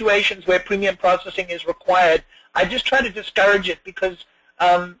are situations where premium processing is required. I just try to discourage it because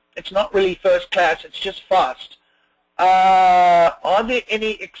it's not really first class, it's just fast. Are there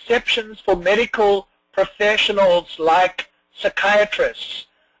any exceptions for medical professionals like psychiatrists?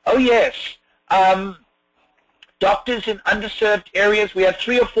 Oh yes. Doctors in underserved areas, we have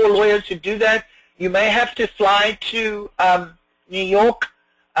 3 or 4 lawyers who do that. You may have to fly to New York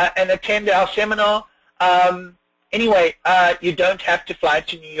and attend our seminar. Anyway, you don't have to fly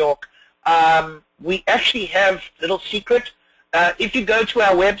to New York. We actually have a little secret. If you go to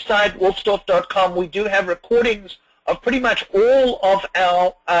our website, wolfstorff.com, we do have recordings of pretty much all of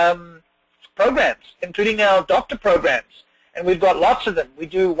our programs, including our doctor programs. And we've got lots of them. We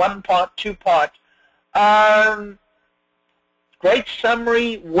do 1-part, 2-part. Great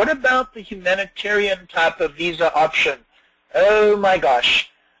summary. What about the humanitarian type of visa option? Oh my gosh.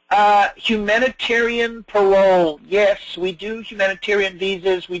 Humanitarian parole. Yes, we do humanitarian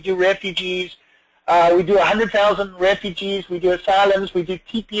visas. We do refugees. We do 100,000 refugees. We do asylums. We do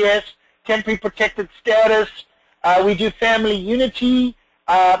TPS, temporary protected status. We do family unity.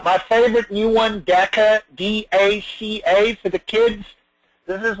 My favorite new one, DACA, D-A-C-A, for the kids.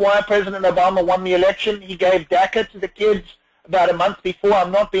 This is why President Obama won the election. He gave DACA to the kids about a month before.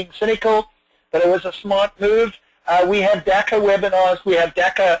 I'm not being cynical, but it was a smart move. We have DACA webinars. We have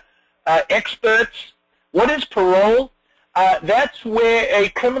DACA experts. What is parole? That's where a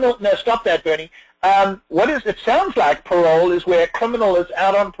criminal, no, stop that, Bernie. It sounds like parole is where a criminal is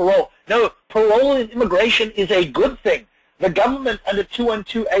out on parole. No, parole in immigration is a good thing. The government under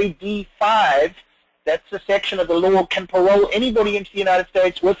 212AD5, that's the section of the law, can parole anybody into the United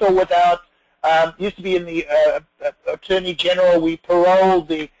States with or without. Used to be in the Attorney General. We parole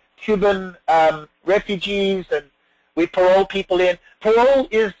the Cuban refugees, and we parole people in. Parole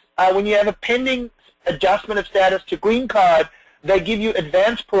is when you have a pending adjustment of status to green card, they give you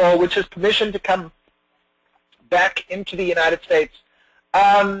advance parole, which is permission to come back into the United States.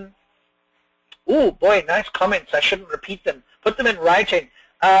 Oh boy, nice comments. I shouldn't repeat them. Put them in writing.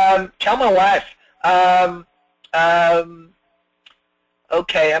 Tell my wife.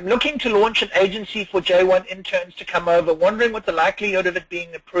 Okay, I'm looking to launch an agency for J1 interns to come over, wondering what the likelihood of it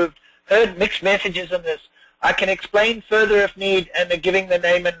being approved. Heard mixed messages on this. I can explain further if need, and they're giving the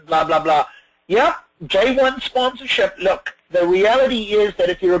name and blah, blah, blah. Yep, J1 sponsorship. Look, the reality is that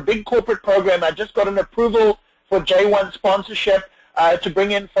if you're a big corporate program, I just got an approval for J1 sponsorship to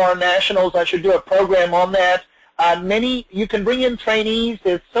bring in foreign nationals. I should do a program on that. You can bring in trainees.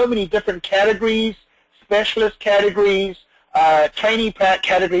 There's so many different categories, specialist categories, trainee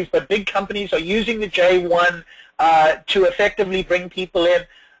categories, but big companies are using the J1 to effectively bring people in.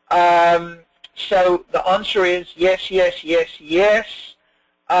 So the answer is yes, yes, yes, yes.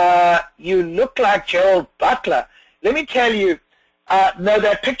 You look like Gerald Butler. Let me tell you, no,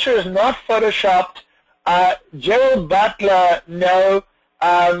 that picture is not photoshopped. Gerald Butler, no.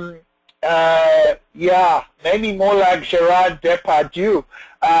 Yeah, maybe more like Gerard Depardieu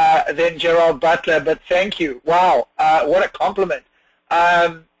than Gerald Butler, but thank you. Wow, what a compliment.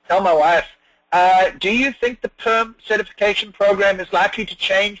 Tell my wife. Do you think the PERM certification program is likely to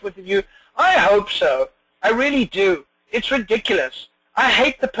change with you? I hope so. I really do. It's ridiculous. I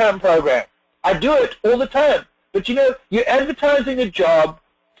hate the PERM program. I do it all the time. But you know, you're advertising a job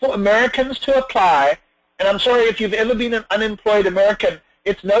for Americans to apply, and I'm sorry if you've ever been an unemployed American,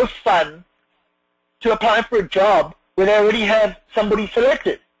 it's no fun to apply for a job where they already have somebody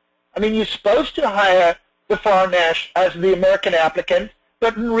selected. I mean, you're supposed to hire the foreign national as the American applicant,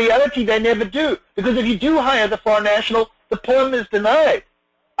 but in reality they never do. Because if you do hire the foreign national, the PERM is denied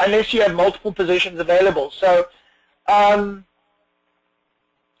unless you have multiple positions available. So,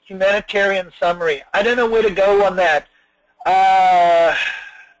 humanitarian summary. I don't know where to go on that.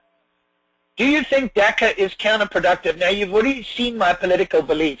 Do you think DACA is counterproductive? Now, you've already seen my political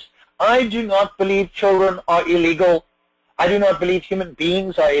beliefs. I do not believe children are illegal. I do not believe human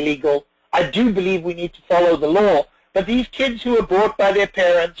beings are illegal. I do believe we need to follow the law. But these kids who are brought by their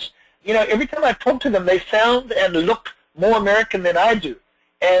parents, you know, every time I talk to them, they sound and look more American than I do.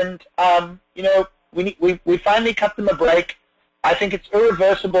 And, you know, we finally cut them a break. I think it's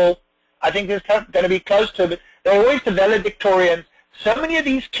irreversible. I think it's going to be close to it. They're always the valedictorians. So many of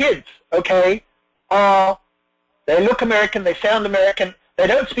these kids, okay, they look American, they sound American, they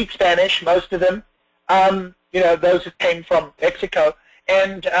don't speak Spanish, most of them, you know, those who came from Mexico,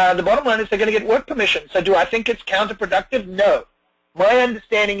 and the bottom line is they're going to get work permission. So do I think it's counterproductive? No. My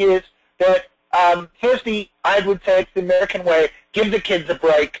understanding is that, firstly, I would say it's the American way. Give the kids a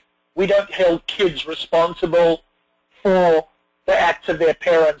break. We don't hold kids responsible for the acts of their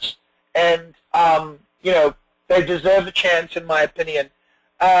parents, and, you know, they deserve a chance, in my opinion.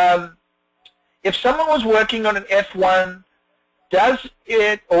 If someone was working on an F1, does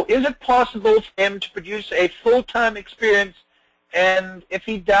it, or is it possible for them to produce a full-time experience? And if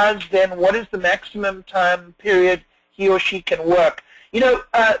he does, then what is the maximum time period he or she can work? You know,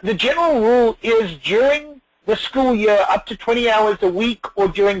 the general rule is during the school year, up to 20 hours a week, or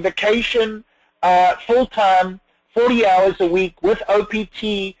during vacation, full-time, 40 hours a week, with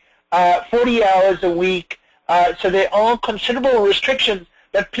OPT, 40 hours a week. So there are considerable restrictions,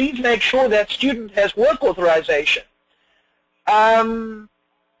 but please make sure that student has work authorization.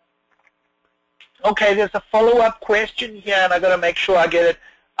 Okay, there's a follow-up question here, and I've got to make sure I get it.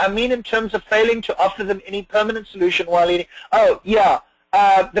 I mean, in terms of failing to offer them any permanent solution while eating. Oh, yeah.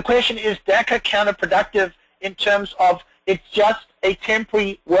 The question is DACA counterproductive in terms of it's just a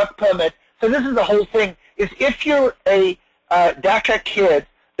temporary work permit. So this is the whole thing, is if you're a DACA kid,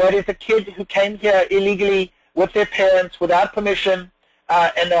 that is a kid who came here illegally with their parents without permission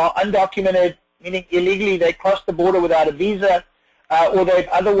and are undocumented, meaning illegally they crossed the border without a visa, or they've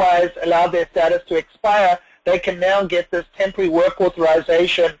otherwise allowed their status to expire, they can now get this temporary work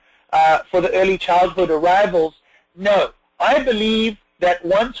authorization for the early childhood arrivals. No, I believe that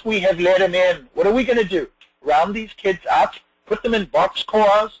once we have let them in, what are we going to do? Round these kids up, put them in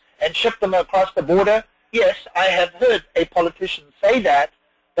boxcars, and ship them across the border? Yes, I have heard a politician say that,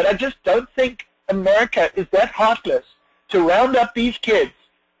 but I just don't think America is that heartless to round up these kids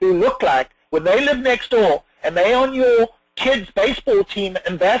who look like, when they live next door, and they on your kids' baseball team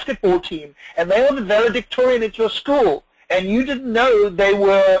and basketball team, and they are the valedictorian at your school, and you didn't know they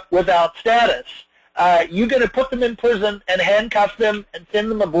were without status, you're going to put them in prison and handcuff them and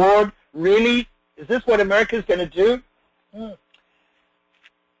send them abroad? Really? Is this what America is going to do?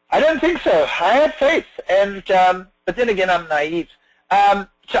 I don't think so. I have faith, and but then again, I'm naive.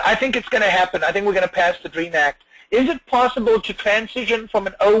 So I think it's going to happen. I think we're going to pass the DREAM Act. Is it possible to transition from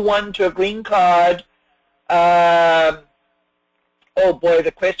an O1 to a green card? Oh boy,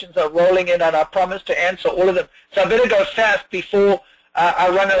 the questions are rolling in, and I promise to answer all of them. So I better go fast before I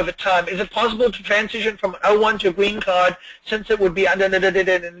run over time. Is it possible to transition from an O1 to a green card since it would be under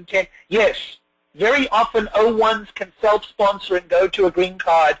intent? Yes. Very often O1s can self-sponsor and go to a green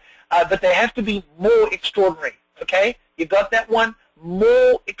card, but they have to be more extraordinary, okay? You got that one?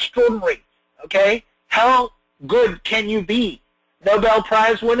 More extraordinary, okay? How good can you be? Nobel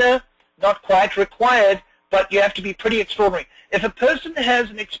Prize winner? Not quite required, but you have to be pretty extraordinary. If a person has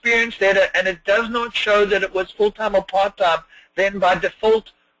an experience letter and it does not show that it was full-time or part-time, then by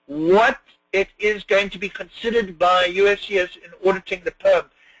default, what it is going to be considered by USCIS in auditing the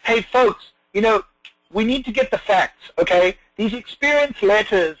perm. Hey, folks, you know, we need to get the facts, okay? These experience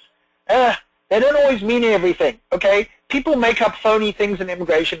letters, they don't always mean everything, okay? People make up phony things in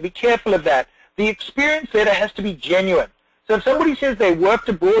immigration. Be careful of that. The experience letter has to be genuine. So if somebody says they worked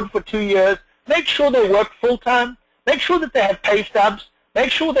abroad for 2 years, make sure they worked full-time. Make sure that they have pay stubs.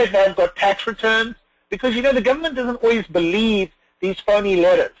 Make sure that they've got tax returns. Because, you know, the government doesn't always believe these phony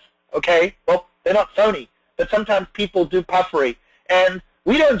letters, okay? Well, they're not phony, but sometimes people do puffery. And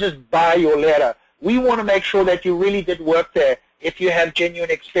we don't just buy your letter. We want to make sure that you really did work there if you have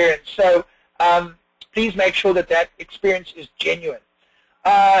genuine experience. So please make sure that that experience is genuine.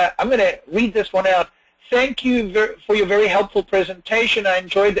 I'm going to read this one out. Thank you for your very helpful presentation. I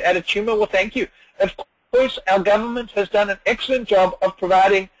enjoyed the attitude. Well, thank you. Of course, our government has done an excellent job of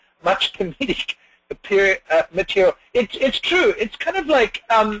providing much comedic material. It's true. It's kind of like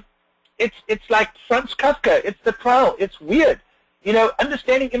it's like Franz Kafka. It's the trial. It's weird. You know,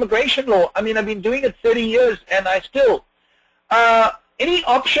 understanding immigration law. I mean, I've been doing it 30 years, and I still. Any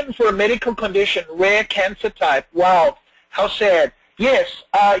option for a medical condition, rare cancer type? Wow, how sad. Yes,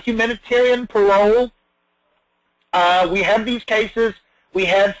 humanitarian parole. We have these cases. We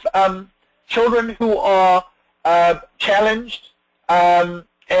have children who are challenged, and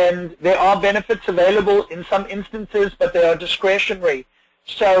there are benefits available in some instances, but they are discretionary.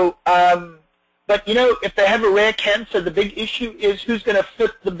 So, but you know, if they have a rare cancer, the big issue is who's going to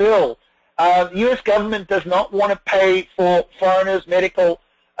fit the bill. The U.S. government does not want to pay for foreigners' medical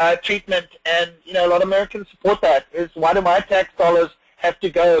treatment, and you know, a lot of Americans support that. Is why do my tax dollars have to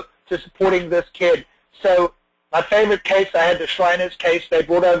go to supporting this kid? So my favorite case, I had the Shriners case. They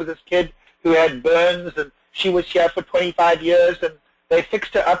brought over this kid who had burns, and she was here for 25 years, and they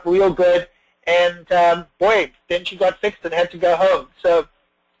fixed her up real good. And boy, then she got fixed and had to go home. So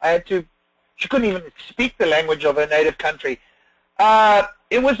I had to. She couldn't even speak the language of her native country.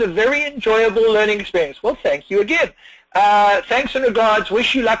 It was a very enjoyable learning experience. Well, thank you again. Thanks and regards.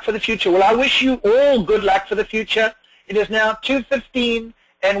 Wish you luck for the future. Well, I wish you all good luck for the future. It is now 2:15,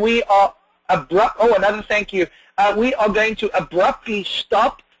 and we are oh, another thank you. We are going to abruptly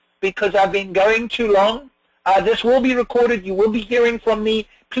stop because I've been going too long. This will be recorded. You will be hearing from me.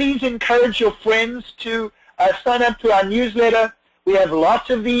 Please encourage your friends to sign up to our newsletter. We have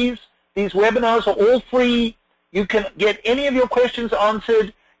lots of these. These webinars are all free. You can get any of your questions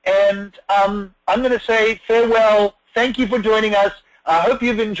answered. And I'm going to say farewell. Thank you for joining us. I hope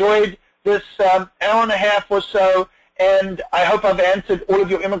you've enjoyed this hour and a half or so. And I hope I've answered all of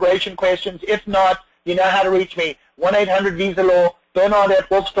your immigration questions. If not, you know how to reach me. 1-800-VISA-LAW, Bernard at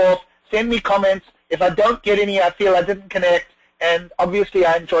Wolfsdorf. Send me comments. If I don't get any, I feel I didn't connect. And obviously,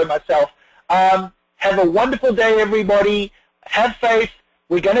 I enjoy myself. Have a wonderful day, everybody. Have faith.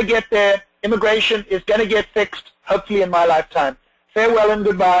 We're going to get there. Immigration is going to get fixed, hopefully in my lifetime. Farewell and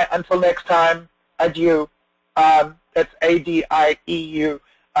goodbye. Until next time, adieu. That's A-D-I-E-U.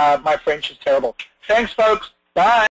 My French is terrible. Thanks, folks. Bye.